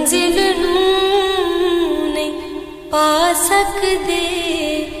मंजिल नू नहीं पा सकदे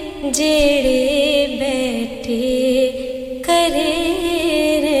जेड़े बैठे करे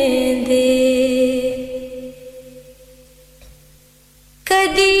रहंदे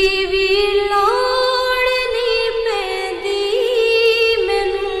कदी भी लोड़ नहीं पैंदी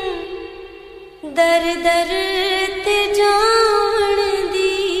मैनू दर दर ते जाण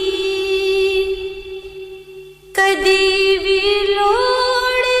दी कदी भी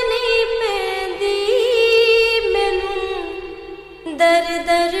लोड़ नहीं पैंदी मैनू दर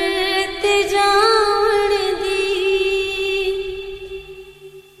दर ते जाण दी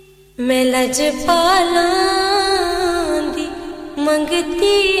मैं लजपालां दी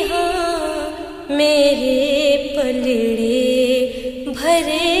मंगती हाँ मेरे पलड़े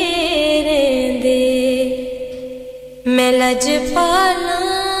भरे रहंदे मैं लजपालां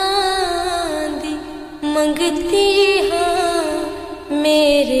दी मंगती हाँ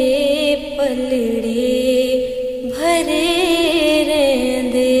मेरे पलड़े भरे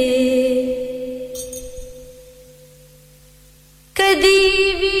रहंदे कदी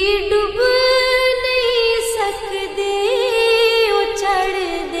भी डूब नहीं सकदे ओ चढ़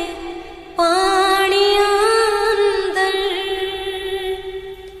दे पानी अंदर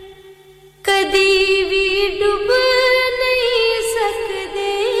कदी भी डूब नहीं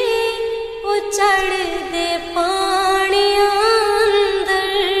सकदे ओ चढ़ दे पानी अंदर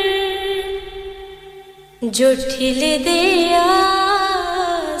जो ठिल दे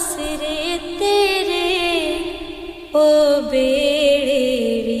आसरे तेरे ओ बेड़े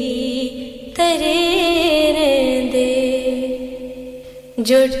भी तरे रहंदे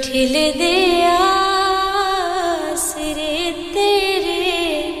जो ठिल दे आसरे तेरे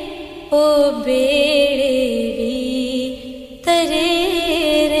ओ बेड़े भी तरे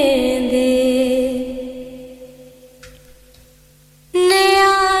रहंदे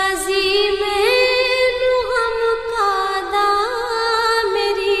नियाज़ी मैनू हम कादा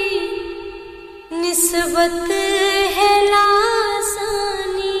मेरी निस्बत है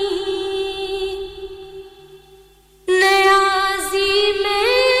लासानी नियाज़ी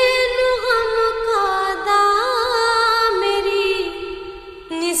मैनू हम कादा मेरी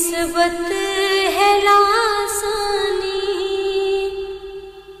निस्बत है लासानी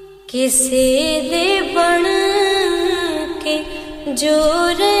किसे दे बन के जो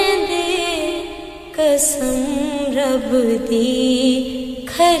रहंदे कसम रब दी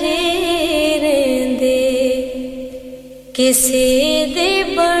खरे रहंदे किसे दे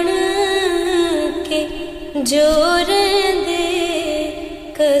बन के जो रहंदे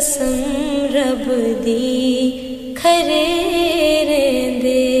कसम रब दी खरे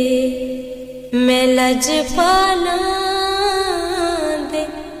रहंदे मैं लजपालां दे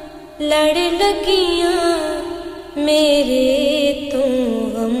लड़ लगियां मेरे तो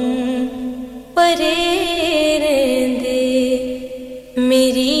हम परे रहंदे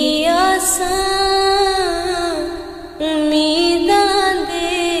मेरी आसां उम्मीदां दे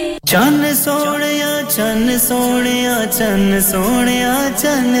चन्न सोहणिया चन्न सोहणिया चन्न सोहणिया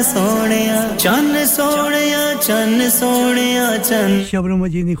चन्न सोहणिया चन्न सोहणिया चन्न सोहणिया चन्न शबनम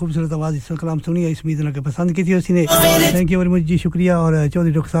मजीद ने खूबसूरत आवाज इस कलाम सुनी है इस उम्मीद ना कि पसंद की थी उसने thank you very much ji शुक्रिया और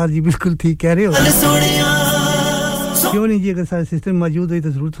चौधरी रुखसार जी बिल्कुल ठीक कह रहे हो क्यों नहीं जी अगर सारे सिस्टम मौजूद है तो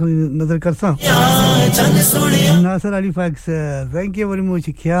जरूर नजर करसा नासर अली फैक्स थैंक यू वेरी मच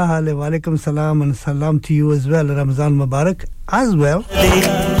क्या हाल है वालेकुम सलाम एंड सलाम to you as well Ramzan मुबारक एज वेल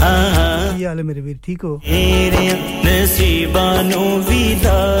ये हाल है मेरे वीर ठीक हो नसीबानो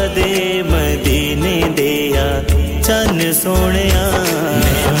विदा दे मदीने दिया चन्न सोहणिया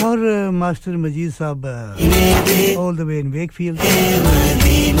और मास्टर मजीद साहब all the way in Wakefield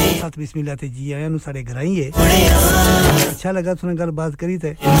साथ बिस्मिल्लाह ते जी आया नु सारे घर आई है अच्छा लगा तुने गल बात करी ते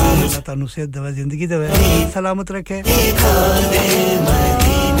अल्लाह तानु सेहत दवा जिंदगी देवे सलामत रखे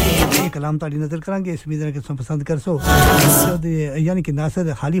ये कलाम ताड़ी नजर करांगे इस उम्मीद है कि तुम पसंद कर सो यानी कि Nasir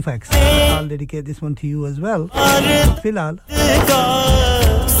Halifax I'll dedicate this one to you as well फिलहाल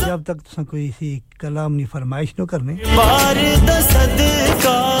जब तक तुम कोई सी कलाम नी फरमाइश नो करने बार द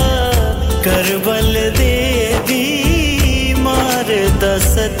सदका करबल दे दी मार द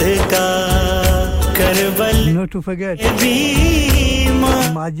सदका करबल not to forget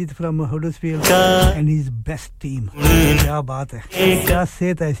Majid from Huddersfield and his best team क्या बात है क्या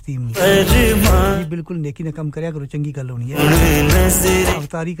सेहत है इस टीम की बिल्कुल नेकी ने कम करया करो चंगी गल होनी है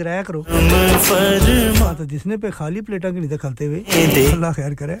अवतारी कराया करो तो जिसने पे खाली प्लेटां नहीं दखलते हुए अल्लाह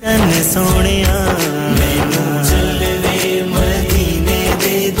खैर करे सोनिया मैनू जलवे मदीने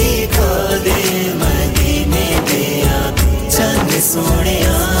दे दिखा दे मदीने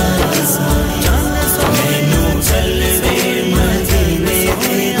सोनिया मैनू जलवे मदीने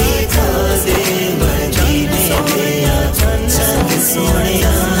दे दिखा दे मदीने दिया चंद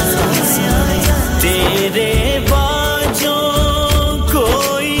सोनिया तेरे बाजों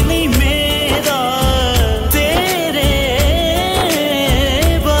कोई नहीं मेरा तेरे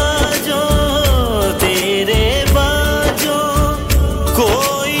बाजों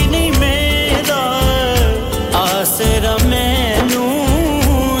कोई नहीं मेरा आसरा मैनू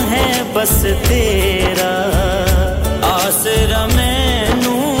है बस तेरा आसरा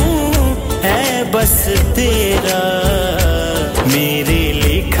मैनू है बस तेरा मेरे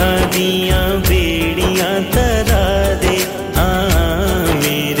लेखा दियां बेड़ियां तरा दे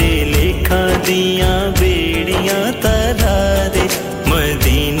मेरे लेखा दियां बेड़ियां तरा दे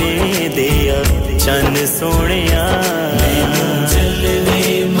मदीने दिया चन सोनिया मैनू जलवे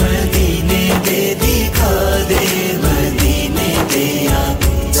मदीने दे दिखा दे मदीने दिया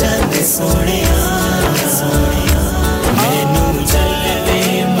चन सोनिया मैनू जलवे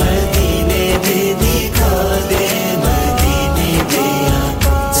मदीने दे दिखा दे मदीने दिया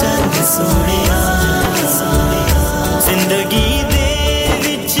चन सोनिया जिंदगी दे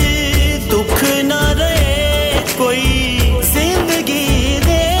विच दुख ना रहे कोई जिंदगी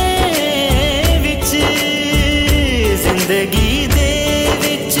दे विच जिंदगी दे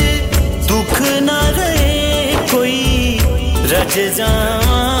विच दुख ना रहे कोई रज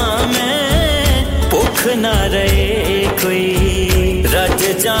जावां मैं भुख ना रहे कोई रज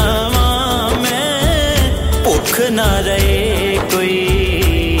जावां मैं भुख ना रहे कोई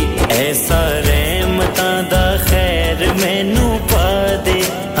ऐसा रहमतां दा खैर मैनू पा दे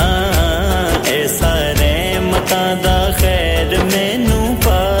ऐसा रहमतां दा खैर मैनू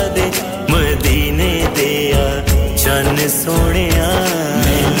पा दे मदीने दिया चन सोनिया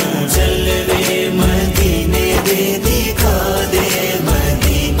मैनू जलवे मदीने दे दिखा दे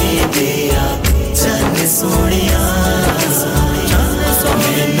मदीने दिया चन सोनिया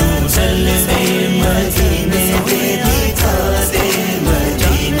मैनू जलवे मदीने दे दिखा दे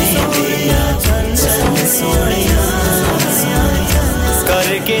मदीने दिया चन सोनिया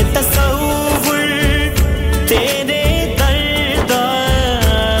करके तसव्वुर तेरे दर्दा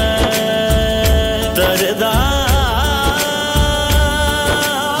दर्दा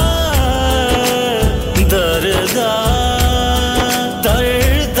दर्दा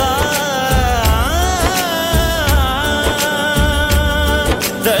दर्दा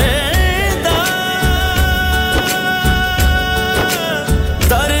दर्दा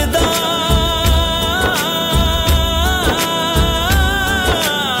दर्दा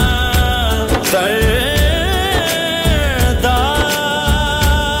दर्दा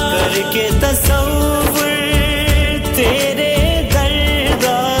करके तसव्वुर तेरे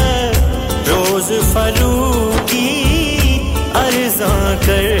दर्दा रोज फरूकी अर्ज़ा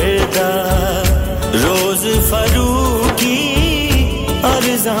करदा रोज फरूकी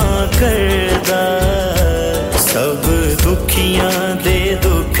अर्ज़ा करदा सब दुखियां दे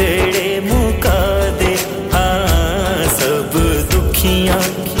दुखड़े मुका दे सब दुखियां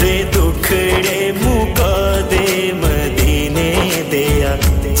दे दुखड़े मुका दे मदीने दिया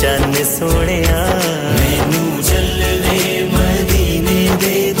चन सोनिया मैनू जलवे मदीने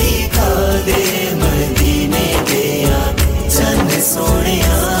दे दिखा दे मदीने दिया चन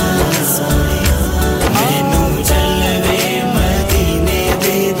सोनिया मैनू जलवे मदीने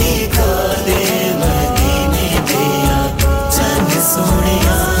दे दिखा दे मदीने दिया चन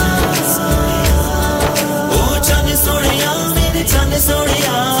सोनिया ओ चन सोनिया मेरे चन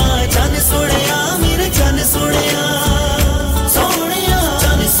सोनिया मेरे चन सोनिया सोनिया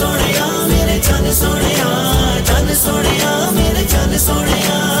चन सोनिया मेरे चन सोनिया मेरे चन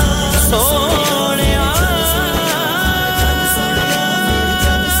सोनिया सोनिया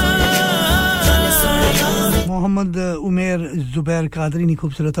मोहम्मद उमेर जुबैर कादरी ने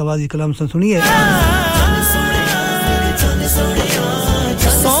खूबसूरत आवाज़ी कलाम सुनिए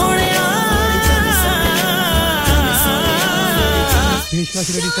पेशवा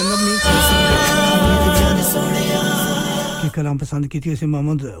की रेडी संगम ने के कलाम पसंद की थी उसे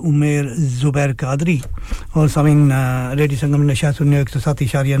मोहम्मद उमेर जुबैर कादरी और सामीन रेडी संगम नशा सुनने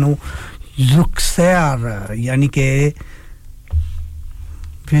 107.9 रुखसार यानी कि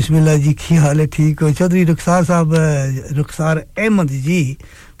बिस्मिल्लाह जी की हाल है ठीक हो चौधरी रुखसार साहब रुखसार अहमद जी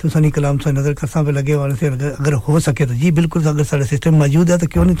तो सनी कलाम से नजर करसा पे लगे वाले से अगर हो सके तो जी बिल्कुल अगर सारा सिस्टम मौजूद है तो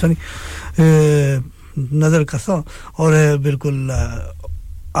क्यों नहीं सनी नजर करसा और बिल्कुल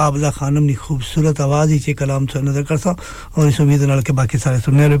आबदा खानम ने खूबसूरत आवाज ही चे कलाम से नजर करसा और इस उम्मीद नाल के बाकी सारे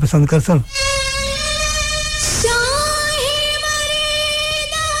सुनने वाले पसंद करसन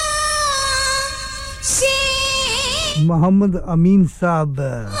मोहम्मद अमीन साहब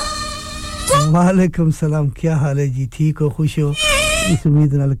वालेकुम सलाम क्या हाल है जी ठीक हो खुश हो इस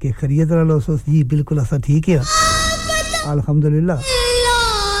उम्मीद नाल के खैरियत नाल हो जी बिल्कुल असा ठीक है अल्हम्दुलिल्लाह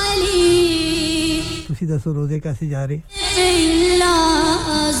तुसी दसो रोजे कैसे जा रहे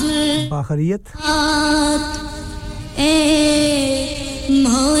बाखरियत ए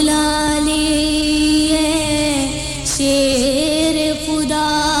मौला ले शेर खुदा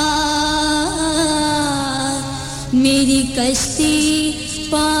मेरी कश्ती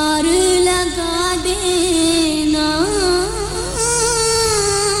पार लगा देना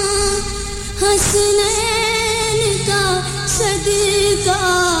हसनैन का सदका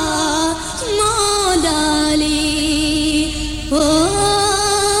मौला ले ओ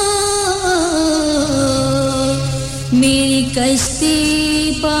मेरी कश्ती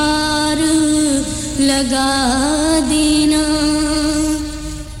पार लगा देना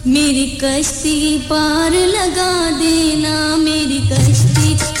मेरी कश्ती पार लगा देना मेरी कश्ती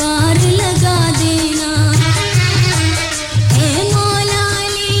पार लगा देना ए मौला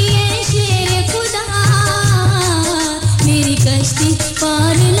अली ए शेर खुदा मेरी कश्ती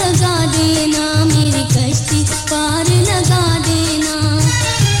पार लगा देना मेरी कश्ती पार लगा देना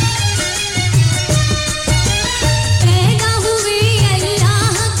पैदा हुए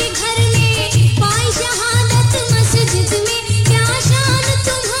अल्लाह के घर में पाई शहादत मस्जिद में क्या शान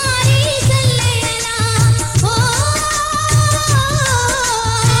तुम्हारी सल्ले अला ओ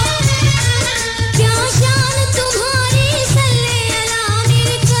क्या शान तुम्हारी सल्ले अला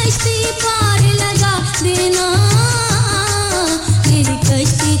मेरी कश्ती पार लगा देना मेरी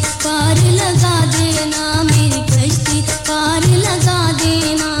कश्ती पार लगा देना मेरी कश्ती पार लगा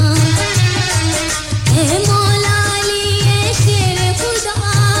देना ए मौला अली ए शेर खुदा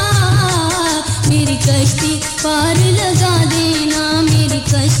मेरी कश्ती पार लगा देना मेरी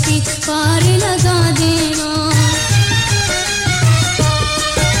कश्ती पार लगा देना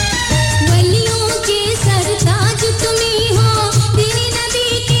वलियों के सरताज तुम्ही हो तेरे नबी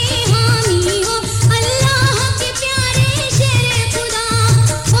के हामी हो अल्लाह के प्यारे शेर खुदा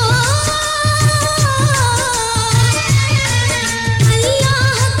हो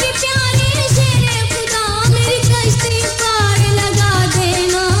अल्लाह के प्यारे शेर खुदा मेरी कश्ती पार लगा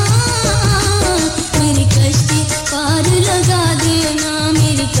देना मेरी कश्ती पार लगा देना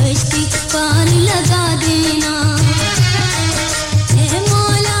मेरी कश्ती पार लगा देना ए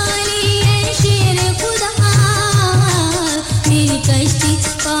मौला अली ए शेर खुदा मेरी कश्ती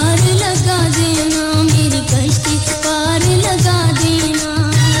पार लगा देना मेरी कश्ती पार लगा देना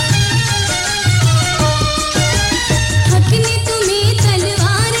हक ने तुम्हें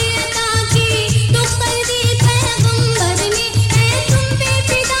तलवार अता की तो कल्दी पैगंबर ने ऐ तुम पे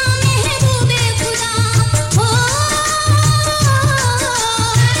फिदा महबूबे खुदा हो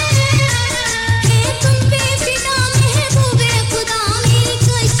ऐ तुम पे फिदा महबूबे खुदा मेरी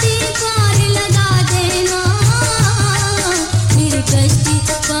कश्ती पार लगा देना मेरी कश्ती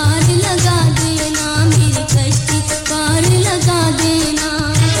पार लगा देना मेरी कश्ती पार लगा देना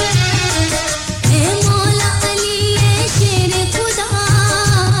ए मौला अली ए शेर खुदा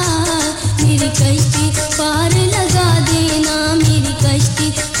मेरी कश्ती पार लगा देना मेरी कश्ती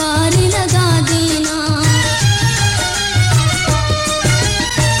पार लगा देना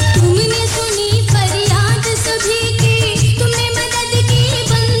तुमने सुनी फरियाद सभी की तुमने मदद की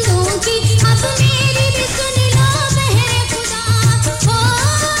बंदों की अब मेरी भी सुन लो बहरे खुदा हो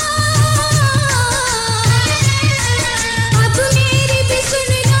अब मेरी भी सुन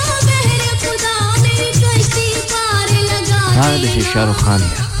लो बहरे खुदा मेरी कश्ती पार लगा hi this is Shahrukh Khan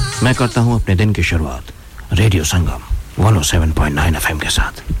here. मैं करता हूं अपने दिन की शुरुआत रेडियो संगम 107.9 एफएम के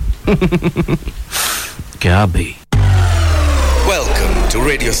साथ क्या आप भी Welcome to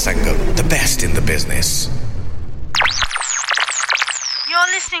Radio Sangam, the best in the business. You're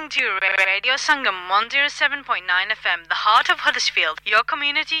listening to Radio Sangam 107.9 FM, the heart of Huddersfield. Your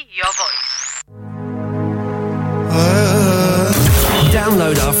community, your voice.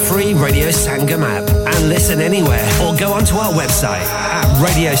 Download our free Radio Sangam app and listen anywhere or go onto our website at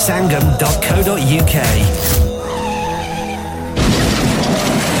radiosangam.co.uk.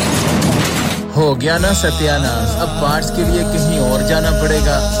 हो गया ना सत्यानाश अब parts के लिए कहीं और जाना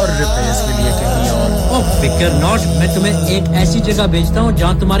पड़ेगा और रिपेयर्स के लिए कहीं और ओह फिकर नॉट मैं तुम्हें एक ऐसी जगह भेजता हूं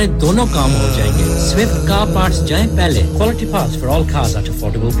जहां तुम्हारे दोनों काम हो जाएंगे स्विफ्ट कार पार्ट्स जाएं पहले quality parts for all cars at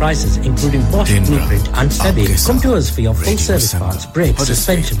affordable prices including Bosch Blueprint and Sebi come to us for your full service parts brakes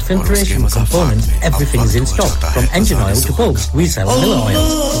suspension filtration components everything is in stock from engine oil to bulbs we sell Miller oil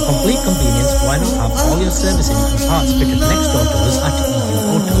for complete convenience why not have all your servicing and parts fitted next door to us at EU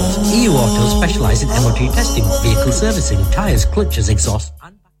Autos EU Autos specialise in MOT testing vehicle servicing tires clutches exhaust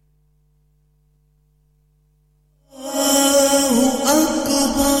and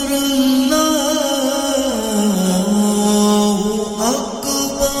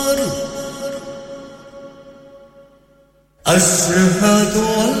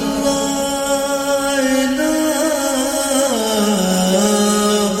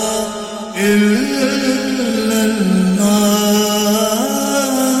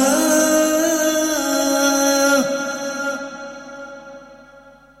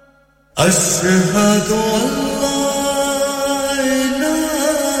أشهد أن لا إله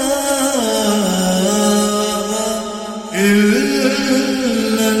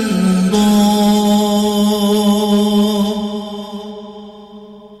إلا الله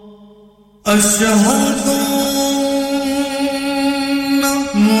أشهد أن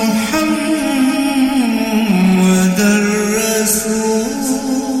محمدًا رسول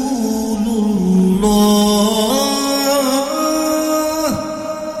الله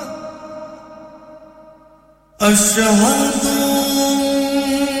أشهد أن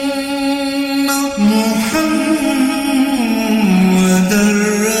محمدًا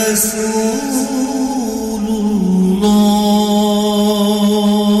رسول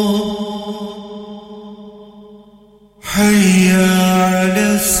الله حي على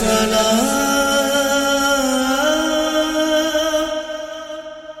الصلاة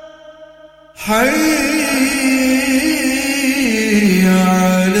حي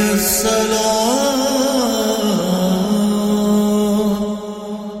على الصلاة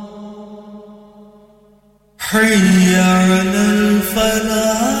حي على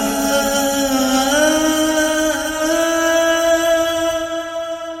الفلاح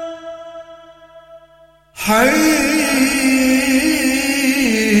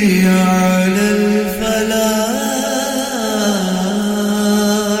حي على الفلاح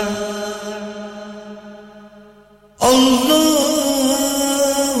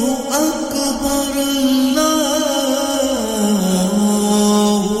الله أكبر الله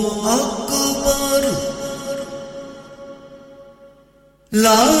أكبر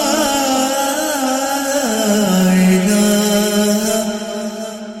لا إله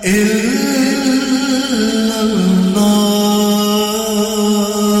إلا الله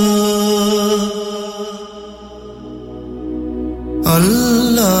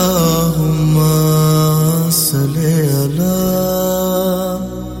اللهم صل على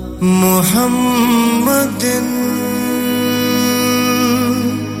محمد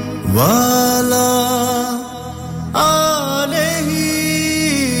وعلى آله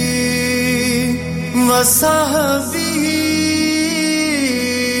وصحبه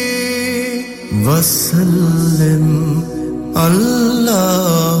وسلم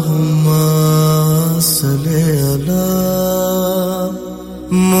اللهم صل على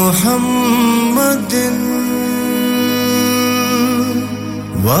محمد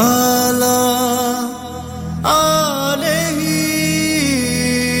وعلى آله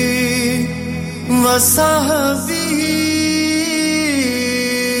وصحبه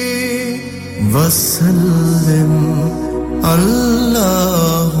وسلم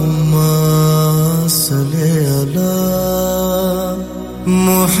اللهم صل على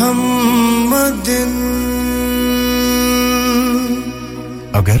محمد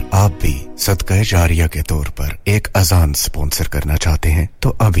अगर आप भी सदका जारिया के तौर पर एक अजान स्पॉन्सर करना चाहते हैं तो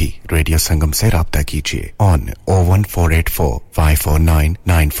अभी रेडियो संगम से राब्ता कीजिए ऑन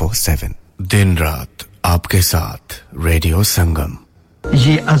 01484549947 दिन रात आपके साथ रेडियो संगम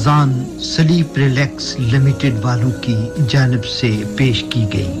ये अजान स्लीप रिलैक्स लिमिटेड वालों की जानिब से पेश की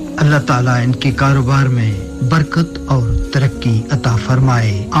गई अल्लाह ताला इनके कारोबार में बरकत और तरक्की अता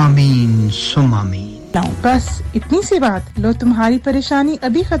फरमाए आमीन सुम आमीन बस इतनी सी बात लो तुम्हारी परेशानी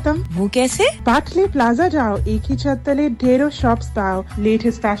अभी खत्म वो कैसे बाटले प्लाजा जाओ एक ही छत तले ढेरों शॉप्स पाओ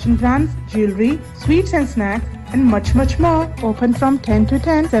latest fashion brands jewellery sweets and snacks and much more open from 10 to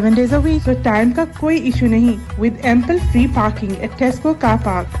 10 7 days a week so time का कोई issue नहीं with ample free parking at Tesco car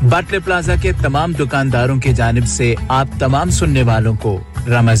park Batley Plaza के तमाम दुकानदारों की जानिब से आप तमाम सुनने वालों को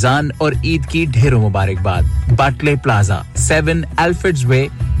रमजान और ईद की ढेरों मुबारकबाद Batley Plaza 7 Alfred's Way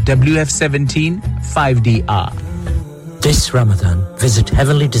WF17 5DR This Ramadan, visit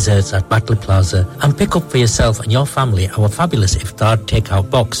Heavenly Desserts at Battle Plaza and pick up for yourself and your family our fabulous iftar takeout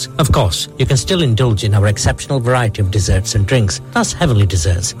box. Of course, you can still indulge in our exceptional variety of desserts and drinks. That's Heavenly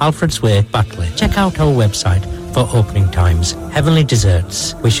Desserts, Alfred's Way, Batley. Check out our website for opening times. Heavenly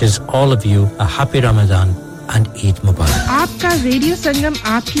Desserts wishes all of you a happy Ramadan and Eid Mubarak. आपका radio Sangam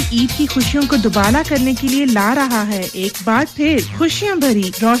आपकी ईद की खुशियों को दुबारा करने के लिए ला रहा है एक बार फिर खुशियां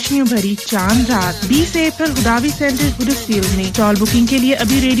भरी रोशनियों भरी चांद रात 20 अप्रैल गुदावी सेंटर हुडर्सफील्ड में टॉल बुकिंग के लिए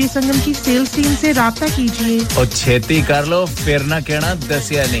अभी रेडियो संगम की सेल्स टीम से राब्ता कीजिए और छेती कर लो फिर ना कहना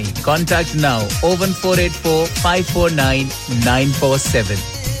दसिया नहीं कांटेक्ट नाउ 01484 549 947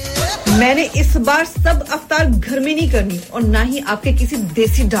 मैंने इस बार सब अफ्तार घर में नहीं करनी और ना ही आपके किसी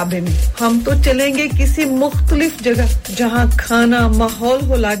देसी ढाबे में हम तो चलेंगे किसी मुख्तलिफ जगह जहां खाना माहौल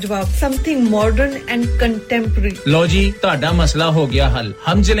हो लाजवाब समथिंग मॉडर्न एंड कंटेम्परेरी लो जी ਤੁਹਾਡਾ मसला हो गया हल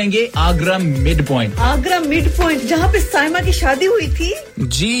हम चलेंगे आगरा मिड पॉइंट जहां पे साइमा की शादी हुई थी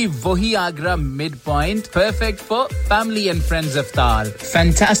जी वही Agra mid point perfect for family and friends iftar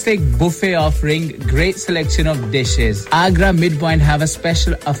fantastic buffet offering great selection of dishes Agra Mid Point have a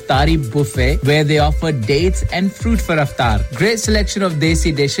special iftari buffet where they offer dates and fruit for iftar great selection of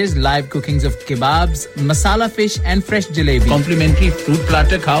desi dishes live cookings of kebabs masala fish and fresh jalebi complimentary fruit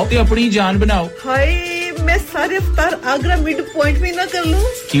platter khao te apni jaan banao हाय मैं सारे इफ्तार Agra mid point में ना कर लूं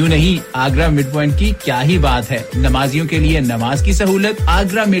क्यों नहीं Agra mid point की क्या ही बात है नमाजियों के लिए नमाज की सहूलत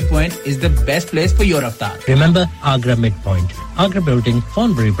Agra mid point is the best place for your iftar remember Agra Mid Point Agra Building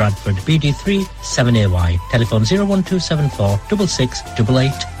Thornbury Bradford BD3 7AY telephone 01274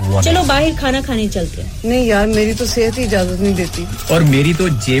 668881 चलो बाहर खाना खाने चलते हैं नहीं यार मेरी तो सेहत ही इजाजत नहीं देती और मेरी तो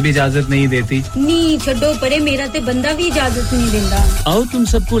जेब इजाजत नहीं देती नहीं छोड़ो परे मेरा ते बंदा भी इजाजत नहीं देता आओ तुम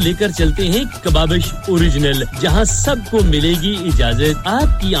सबको लेकर चलते हैं कबाबिश ओरिजिनल जहां सबको मिलेगी इजाजत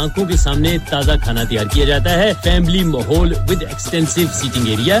आपकी आंखों के सामने ताजा खाना तैयार किया जाता है फैमिली माहौल with extensive seating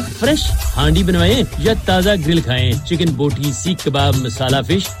area fresh handi बनवाएं या ताजा ग्रिल खाएं चिकन बोटी सीख kebab masala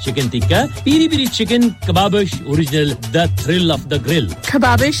fish chicken tikka piri piri chicken kebabish original the thrill of the grill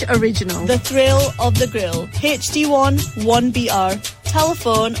Kebabish original the thrill of the grill HD1 1BR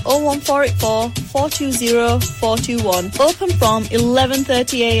telephone 01484 420 421 open from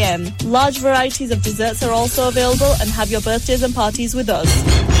 11:30 am large varieties of desserts are also available and have your birthdays and parties with us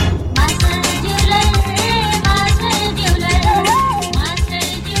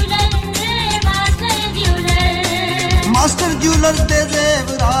master jewellers दे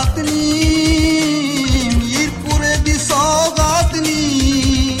जेवरात नी मीरपुरे दी सौगात नी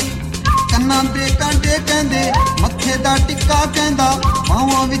कन्नां दे कांटे कहंदे मत्थे दा टिक्का कहंदा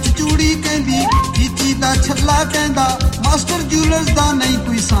बाहां विच चूड़ी कहंदी चीची दा छल्ला कहंदा मास्टर ज्वेलर्स दा नहीं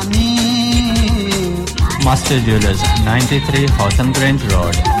कोई सानी master jewellers 93 Houghton Grange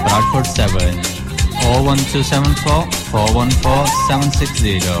Road Bradford 7 01274 414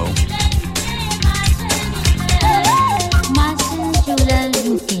 760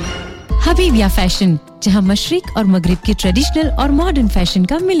 Habibiya fashion जहां मशरिक और मगरिब की ट्रेडिशनल और मॉडर्न फैशन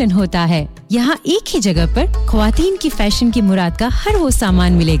का मिलन होता है यहाँ एक ही जगह पर ख्वातीन की फैशन की मुराद का हर वो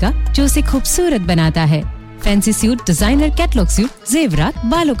सामान मिलेगा जो उसे खूबसूरत बनाता है fancy suit designer catalogue suit जेवरात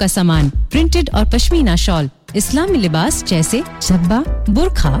बालों का सामान प्रिंटेड और पश्मीना शॉल इस्लामी लिबास जैसे झब्बा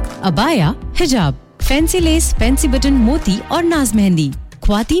बुर्खा अबाया हिजाब फैंसी लेस फैंसी बटन मोती और नाज मेहंदी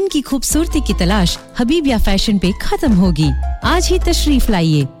ख्वातीन की खूबसूरती की तलाश हबीबिया फैशन पे खत्म होगी आज ही तशरीफ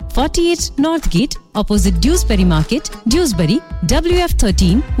लाइए 48 North Gate opposite Dewsbury Market Dewsbury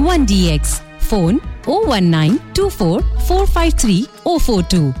WF13 1DX phone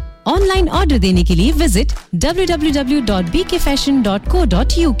 01924453042 online order देने के लिए visit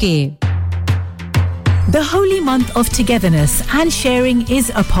www.bkfashion.co.uk The holy month of togetherness and sharing is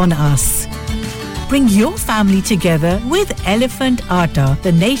upon us. Bring your family together with Elephant Atta,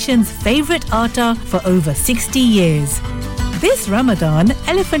 the nation's favorite atta for over 60 years. This Ramadan,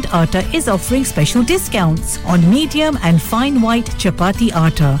 Elephant Atta is offering special discounts on medium and fine white chapati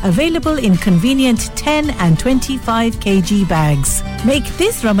atta, available in convenient 10 and 25 kg bags. Make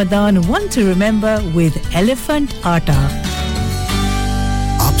this Ramadan one to remember with Elephant Atta.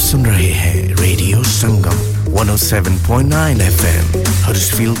 आप सुन रहे हैं radio Sangam 107.9 FM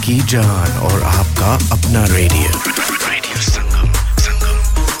हर्षफील की जान और आपका अपना radio संगम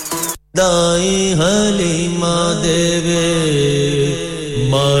दाई हलीमा देवे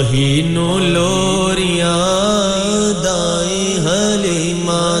माहीनो लोरिया दाई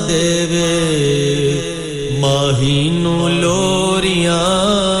हलीमा देवे माहीनो लोरिया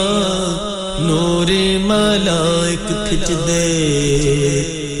नूरी मलाइक खिच दे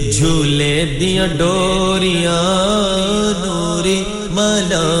झूले दिया डोरियां नूरी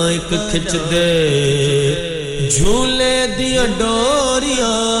मलाइक खिच दे झूले दिया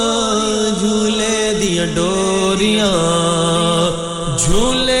डोरियां झूले दिया डोरियां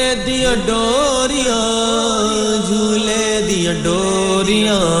झूले दिया डोरियां झूले दिया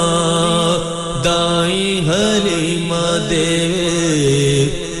डोरियां दाई हलीमा देवे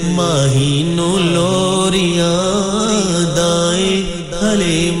माहीनो लोरियां दाई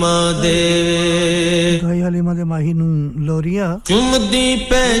हलीमा देवे दाई हलीमा दे माही नू रही चुमदी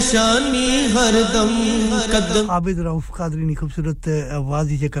पेशानी हरदम कदम आबिद रऊफ कादरी ने खूबसूरत आवाज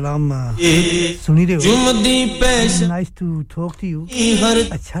से कलाम सुनी रहे हो चुमदी पेशानी nice to talk to you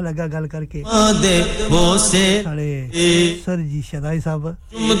अच्छा लगा गल करके दे वो से सारे सर जी शदाई साहब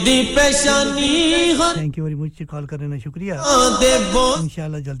चुमदी पेशानी thank you very much call करने का शुक्रिया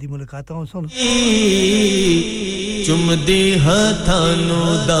इंशाल्लाह जल्दी मुलाकात हो सुन चुमदी हथानु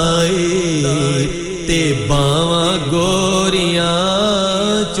दाए ते बावा गोरियां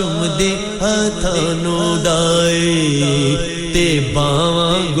चुमदी हथानु दाए ते बावा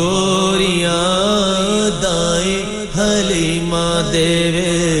गोरियां दाए हलीमा देवे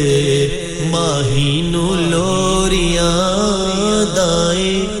माहीनु लोरियां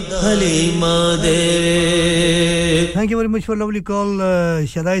दाए हलीमा देवे thank you very much for lovely call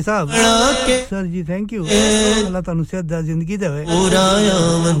Shaddai साहब सर जी थैंक यू अल्लाह तानु सेहत दा जिंदगी देवे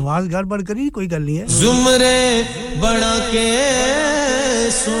आवाज गड़बड़ करी कोई गल नहीं है जुमरे बड़ा के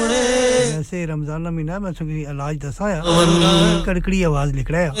सुने ऐसे रमजान का महीना मैं संगी इलाज दसाया कड़कड़ी आवाज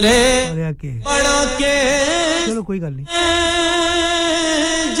लिख रहा है अरे के बड़ा के चलो कोई गल नहीं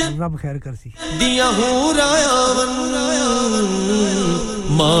रब खैर करसी दिया हूं रायावन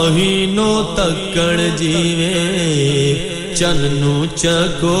माहीनो तक्कड़ जीवे चन्नू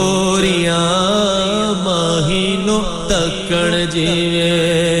चकोरियां माहीनो तक्कड़ जीवे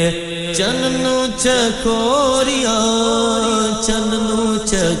चन्नू चकोरियां चन्नू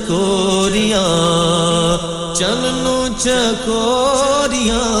चकोरियां चन्नू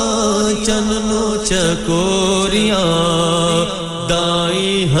चकोरियां चन्नू चकोरियां दाई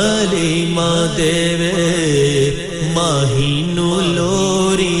हलीमा देवे माहीनु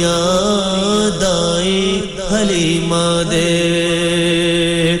लोरियां दाई हलीमा देवे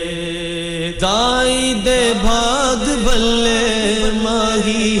दाई दे भाग बल्ले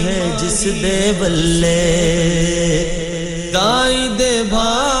माही है जिस दे बल्ले दाई दे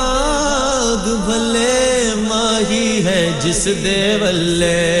भाग भले माही है जिस दे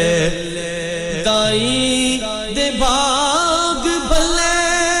बल्ले दाई दे भाग भले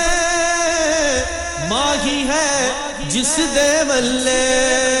माही है जिस दे बल्ले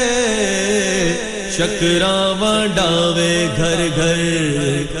शकरावा डावे घर घर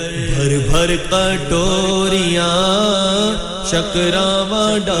भर भर कटोरियां शकरावा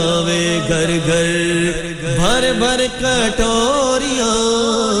डावे घर घर भर भर कटोरियां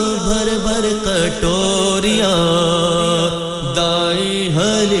भर भर कटोरियां दाई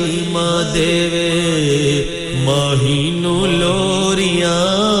हलीमा देवे माहीनु लोरियां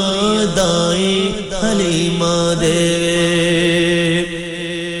दाई हलीमा देवे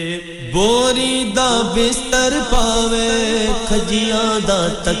बोरी दा बिस्तर पावे खजियां दा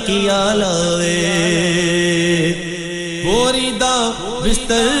तकिया लावे बोरी दा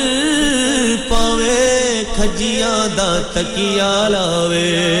बिस्तर पावे खजियां दा तकिया लावे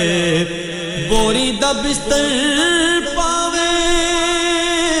बोरी दा बिस्तर पावे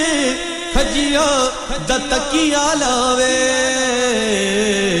खजियां दा तकिया लावे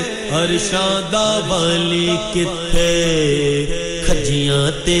अरशादा वाली किथे खजियां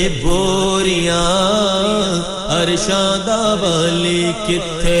ते बोरियां अरशादा वाली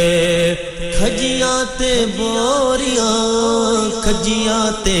किथे खजियां ते बोरियां खजियां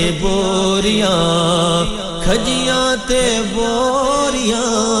ते बोरियां खजियां ते बोरियां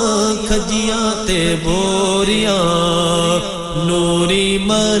खजियां ते बोरियां नूरी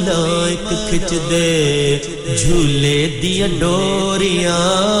मलाइक खिच दे झूले दिया डोरियां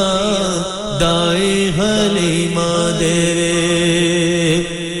दाए हलीमा देवे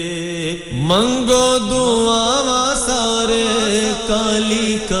मंगो दुआवा सारे काली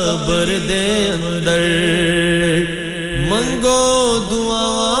कब्र दे अंदर मंगो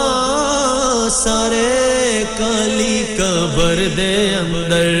दुआवा सारे काली कब्र दे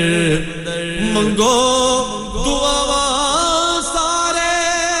अंदर मंगो दुआवा सारे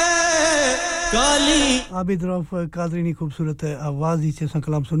काली आबिद रऊफ कादरी ने खूबसूरत आवाज से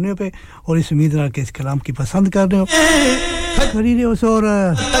कलाम सुनने पे और इस उम्मीद ना कि इस कलाम की पसंद कर रहे हो करी रहे हो और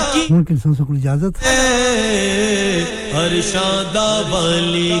मुमकिन सुन को इजाजत अरशादा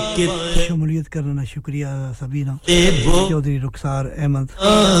वाली किथे शमूलियत करना शुक्रिया सबीना चौधरी रुखसार अहमद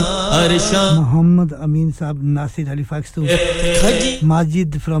मोहम्मद अमीन साहब नासिर हलीफैक्स तो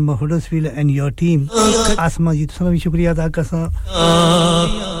Majid from Huddersfield and your team Asma ji तुम भी शुक्रिया अदा करसा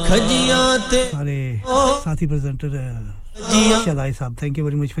सारे साथी प्रेजेंटर शदाई साहब thank you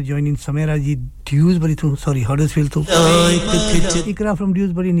very much for joining Samera ji Dewsbury to sorry Huddersfield to Ikra from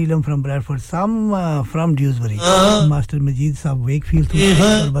Dewsbury Neelam from Bradford Sam from Dewsbury Master Majid Sahab Wakefield to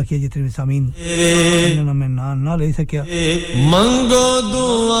aur baki jitne bhi samin inna mein na le sakya mango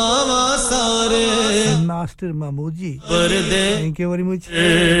duawa sare Master Mahmood ji thank you very much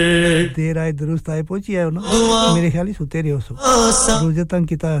देर आए दुरुस्त आए पहुंची है ना मेरे ख्याल ही सुते रहे हो सो रोजे तंग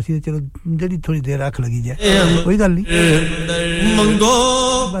कीता सी चलो जड़ी थोड़ी देर आंख लगी जाए कोई गल नहीं मंगो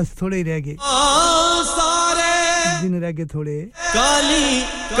बस थोड़े ही रह गए सारे दिन रह गए थोड़े काली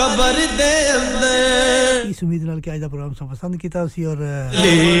कब्र दे अंदर इस उम्मीद नाल के आज दा प्रोग्राम सब पसंद कीता सी और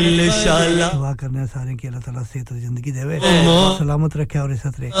इंशाल्लाह दुआ करने सारे की अल्लाह ताला सेहत और जिंदगी देवे सलामत रखे और इस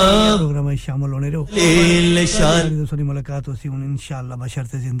तरह प्रोग्राम में शामिल होने रहो इंशाल्लाह दोस्तों मुलाकात होसी हुन इंशाल्लाह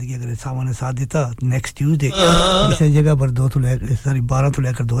बशर्ते जिंदगी अगर सामने साथ देता नेक्स्ट ट्यूसडे इस जगह पर 2 तो लेकर सॉरी 12 तो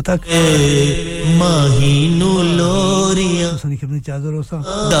लेकर 2 तक माहीनु लोरियां सुनी के चादर होसा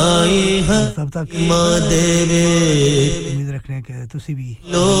दाई है तब तक मां देवे उम्मीद रखने के तुसी भी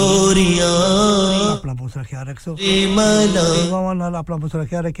लोरियां अपना बहुत सारा ख्याल रखो मना दुआवां नाल अपना बहुत सारा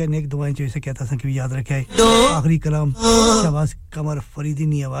ख्याल रखे नेक दुआएं जैसे कहता सन कि याद रखे आखिरी कलाम शहबाज कमर फरीदी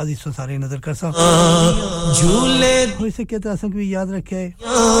नी आवाज इस सारे नजर कर सा झूले वैसे कहता सन कि याद रखे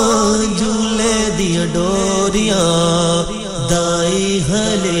झूले दिया डोरियां दाई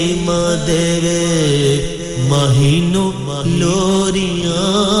हलीमा देवे माहीनु लोरियां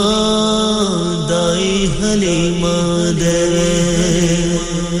दाई हलीमा देवे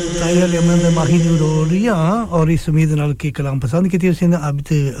तायल अहमद माहीनु लोरियां और इस उम्मीद नाल के कलाम पसंद कीती उसने आबिद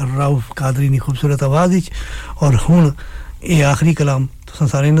राउफ कादरी नी खूबसूरत आवाज विच और हुन ये आखिरी कलाम तुसां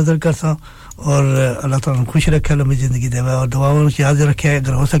सारे नजर कर सा और अल्लाह ताला खुश रखे लंबी जिंदगी देवे और दुआओं से याद रखे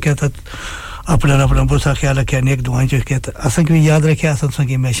अगर हो सके तो अपना बहुत सा ख्याल रखे नेक दुआएं जो कहते असन की याद रखे असन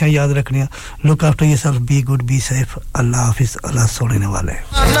की हमेशा याद रखनी look after yourself be good be safe अल्लाह हाफिज अल्लाह सोने वाले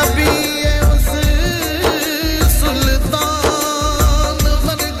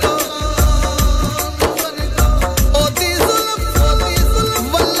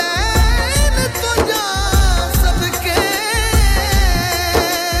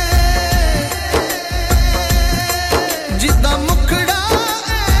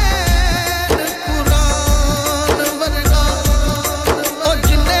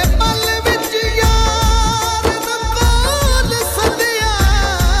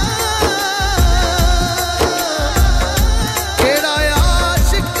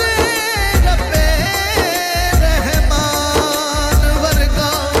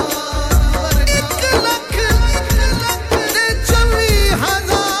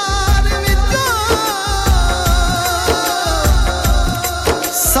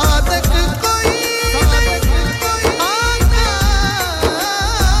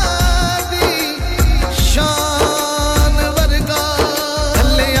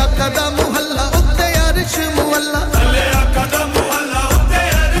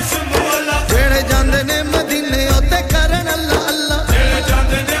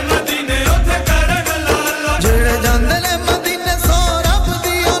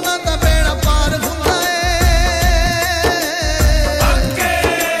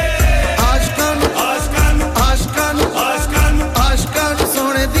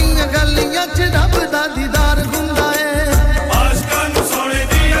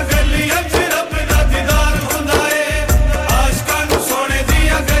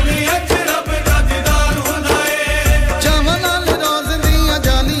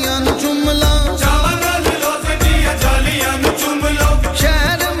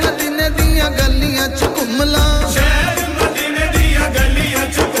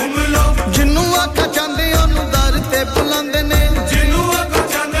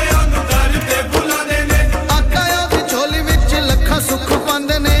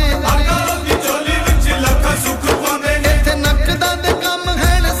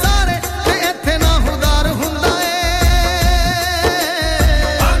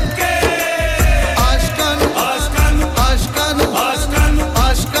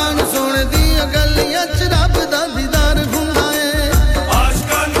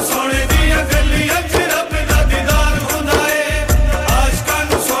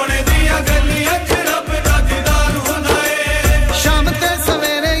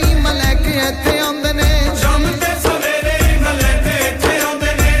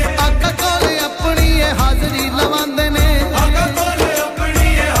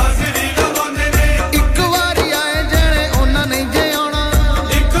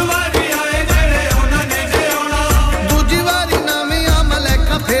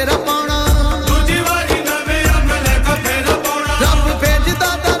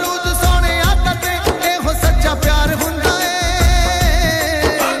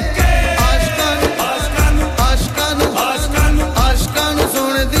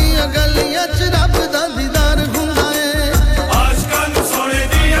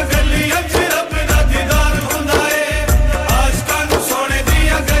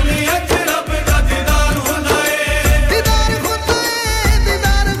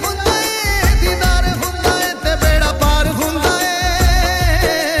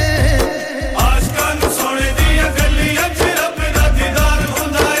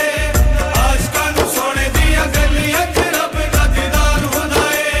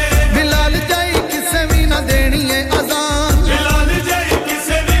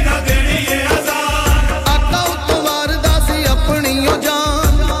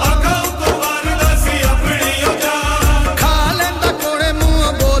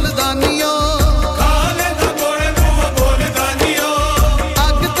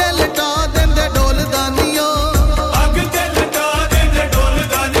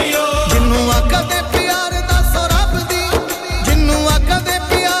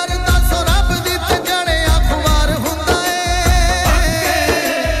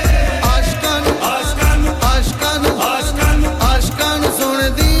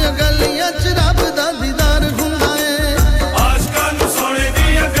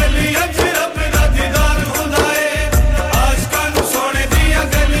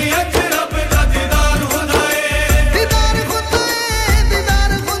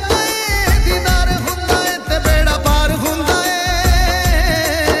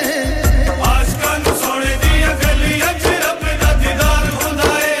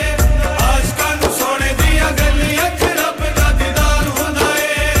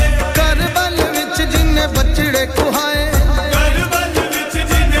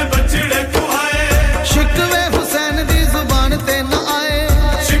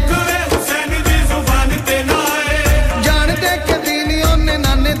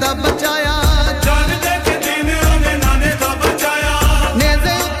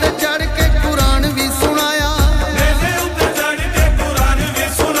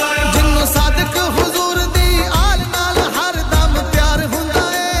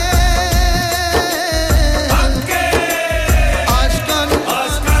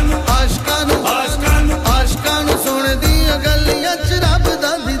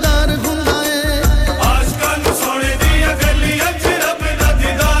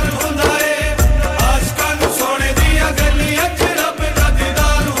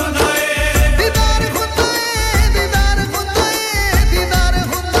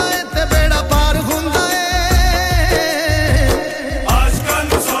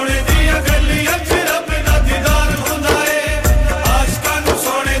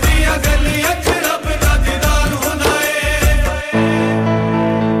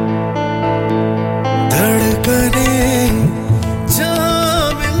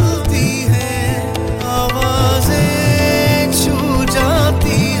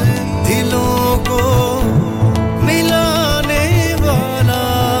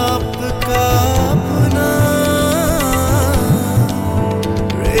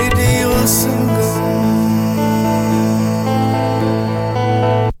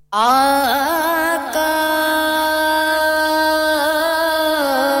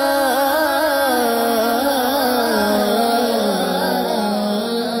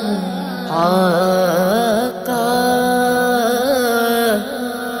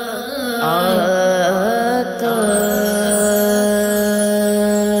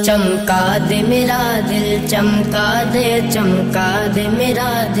चमका दे मेरा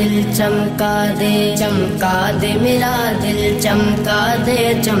दिल चमका दे मेरा दिल चमका दे मेरा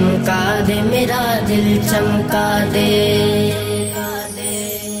दिल चमका दे मेरा दिल चमका दे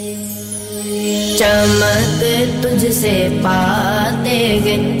चमक तुझसे पाते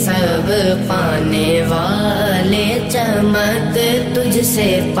गए सब पाने वाले चमक तुझसे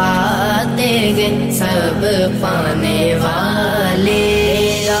पाते गए सब पाने वाले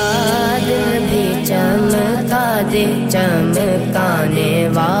दिल भी चमका दे चमकाने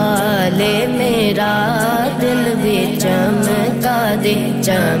वाले मेरा दिल भी चमका दे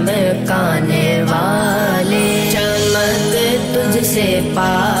चमकाने वाले चमक तुझसे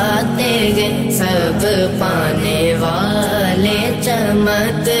पाते गए सब पाने वाले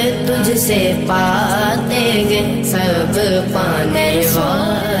चमक तुझसे पाते गए सब पाने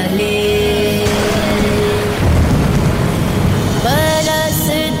वाले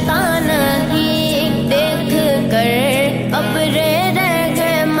बरसता नहीं देख कर अब्रे रह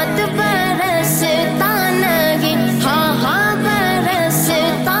गए मत बरसता नहीं हाँ हाँ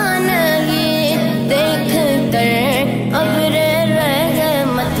बरसता नहीं देख कर अब्रे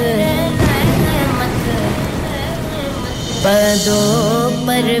पदों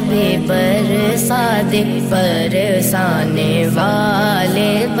पर भी बरसा दे बरसाने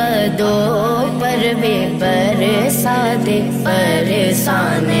वाले पदों पर भी बरसा दे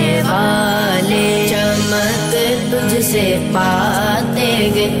बरसाने वाले चमक तुझसे पाते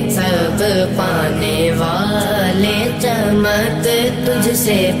गए सब पाने वाले चमक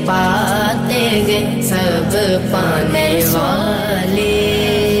तुझसे पाते गए सब पाने वाले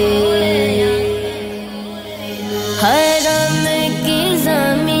हरम की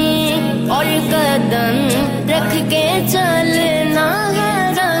ज़मीन और कदम रख के चलना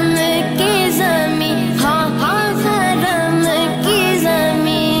हरम की ज़मीन हाँ हाँ हरम की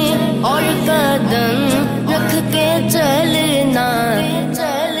ज़मीन और कदम रख के चलना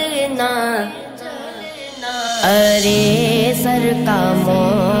अरे सर का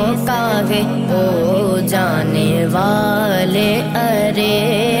मौका है ओ जाने वाले अरे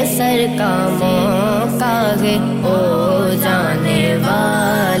सर का मौका है ओ जाने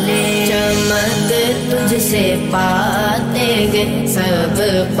वाले चमक तुझसे पाते गे सब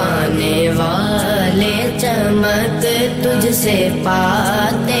पाने वाले चमक तुझसे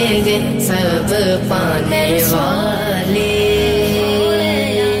पाते गे सब पाने वाले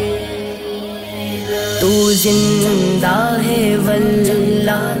तू जिंदा है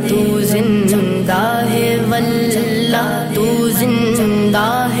वल्ला तू जिंदा है वल्ला तू जिंदा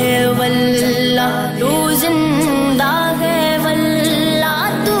है वल्ला तू जिंदा है वल्ला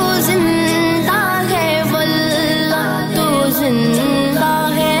तू जिंदा है वल्ला तू जिंदा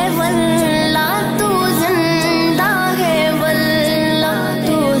है वल्ला तू जिंदा है वल्ला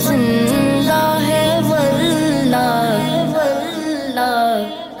तू जिंदा है वल्ला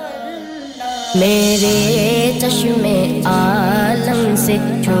मेरे चश्मे आलम से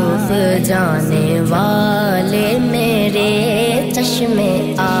छुप जाने वाले मेरे चश्मे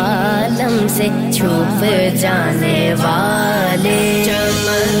आलम से छुप जाने वाले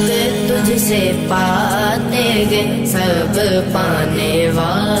चमक तुझसे पाते गे सब पाने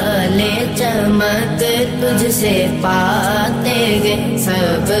वाले चमक तुझसे पाते गे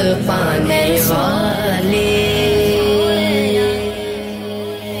सब पाने वाले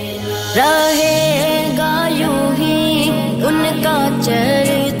रहेगा यूं ही उनका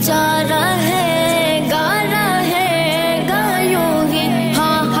चर्चा रहेगा रहेगा यूं ही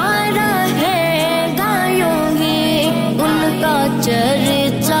हाँ हाँ रहेगा यूं ही उनका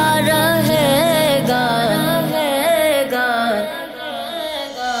चर्चा रहेगा रहेगा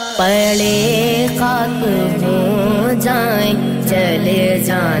पड़े खाक हो जाएं चले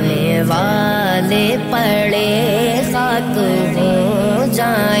जाने वाले पड़े खाक हो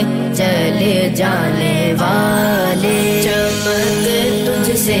जाएं चले जाने वाले चमक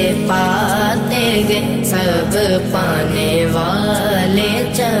तुझसे पाते गे सब पाने वाले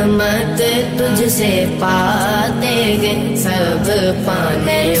चमक तुझसे पाते गे सब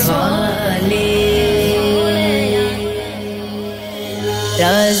पाने वाले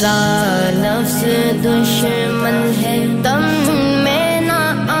रज़ा नफ्स दुश्मन है दम में ना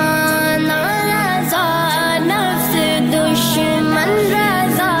आना रज़ा नफ्स दुश्मन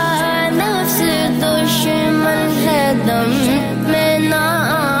रज़ा नफ्स दुश्मन है दम में ना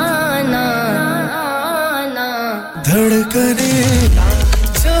आना धड़कने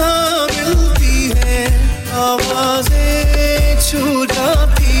जहाँ मिलती है आवाज़ें छू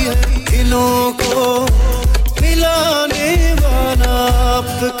जाती है दिलों को मिलाने वाला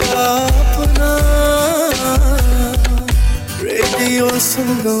आपका अपना radio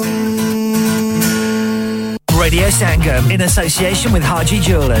Sangam Radio Sangam in association with Haji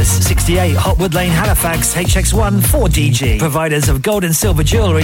Jewellers, 68 Hotwood Lane, Halifax, HX1 4DG. Providers of gold and silver jewellery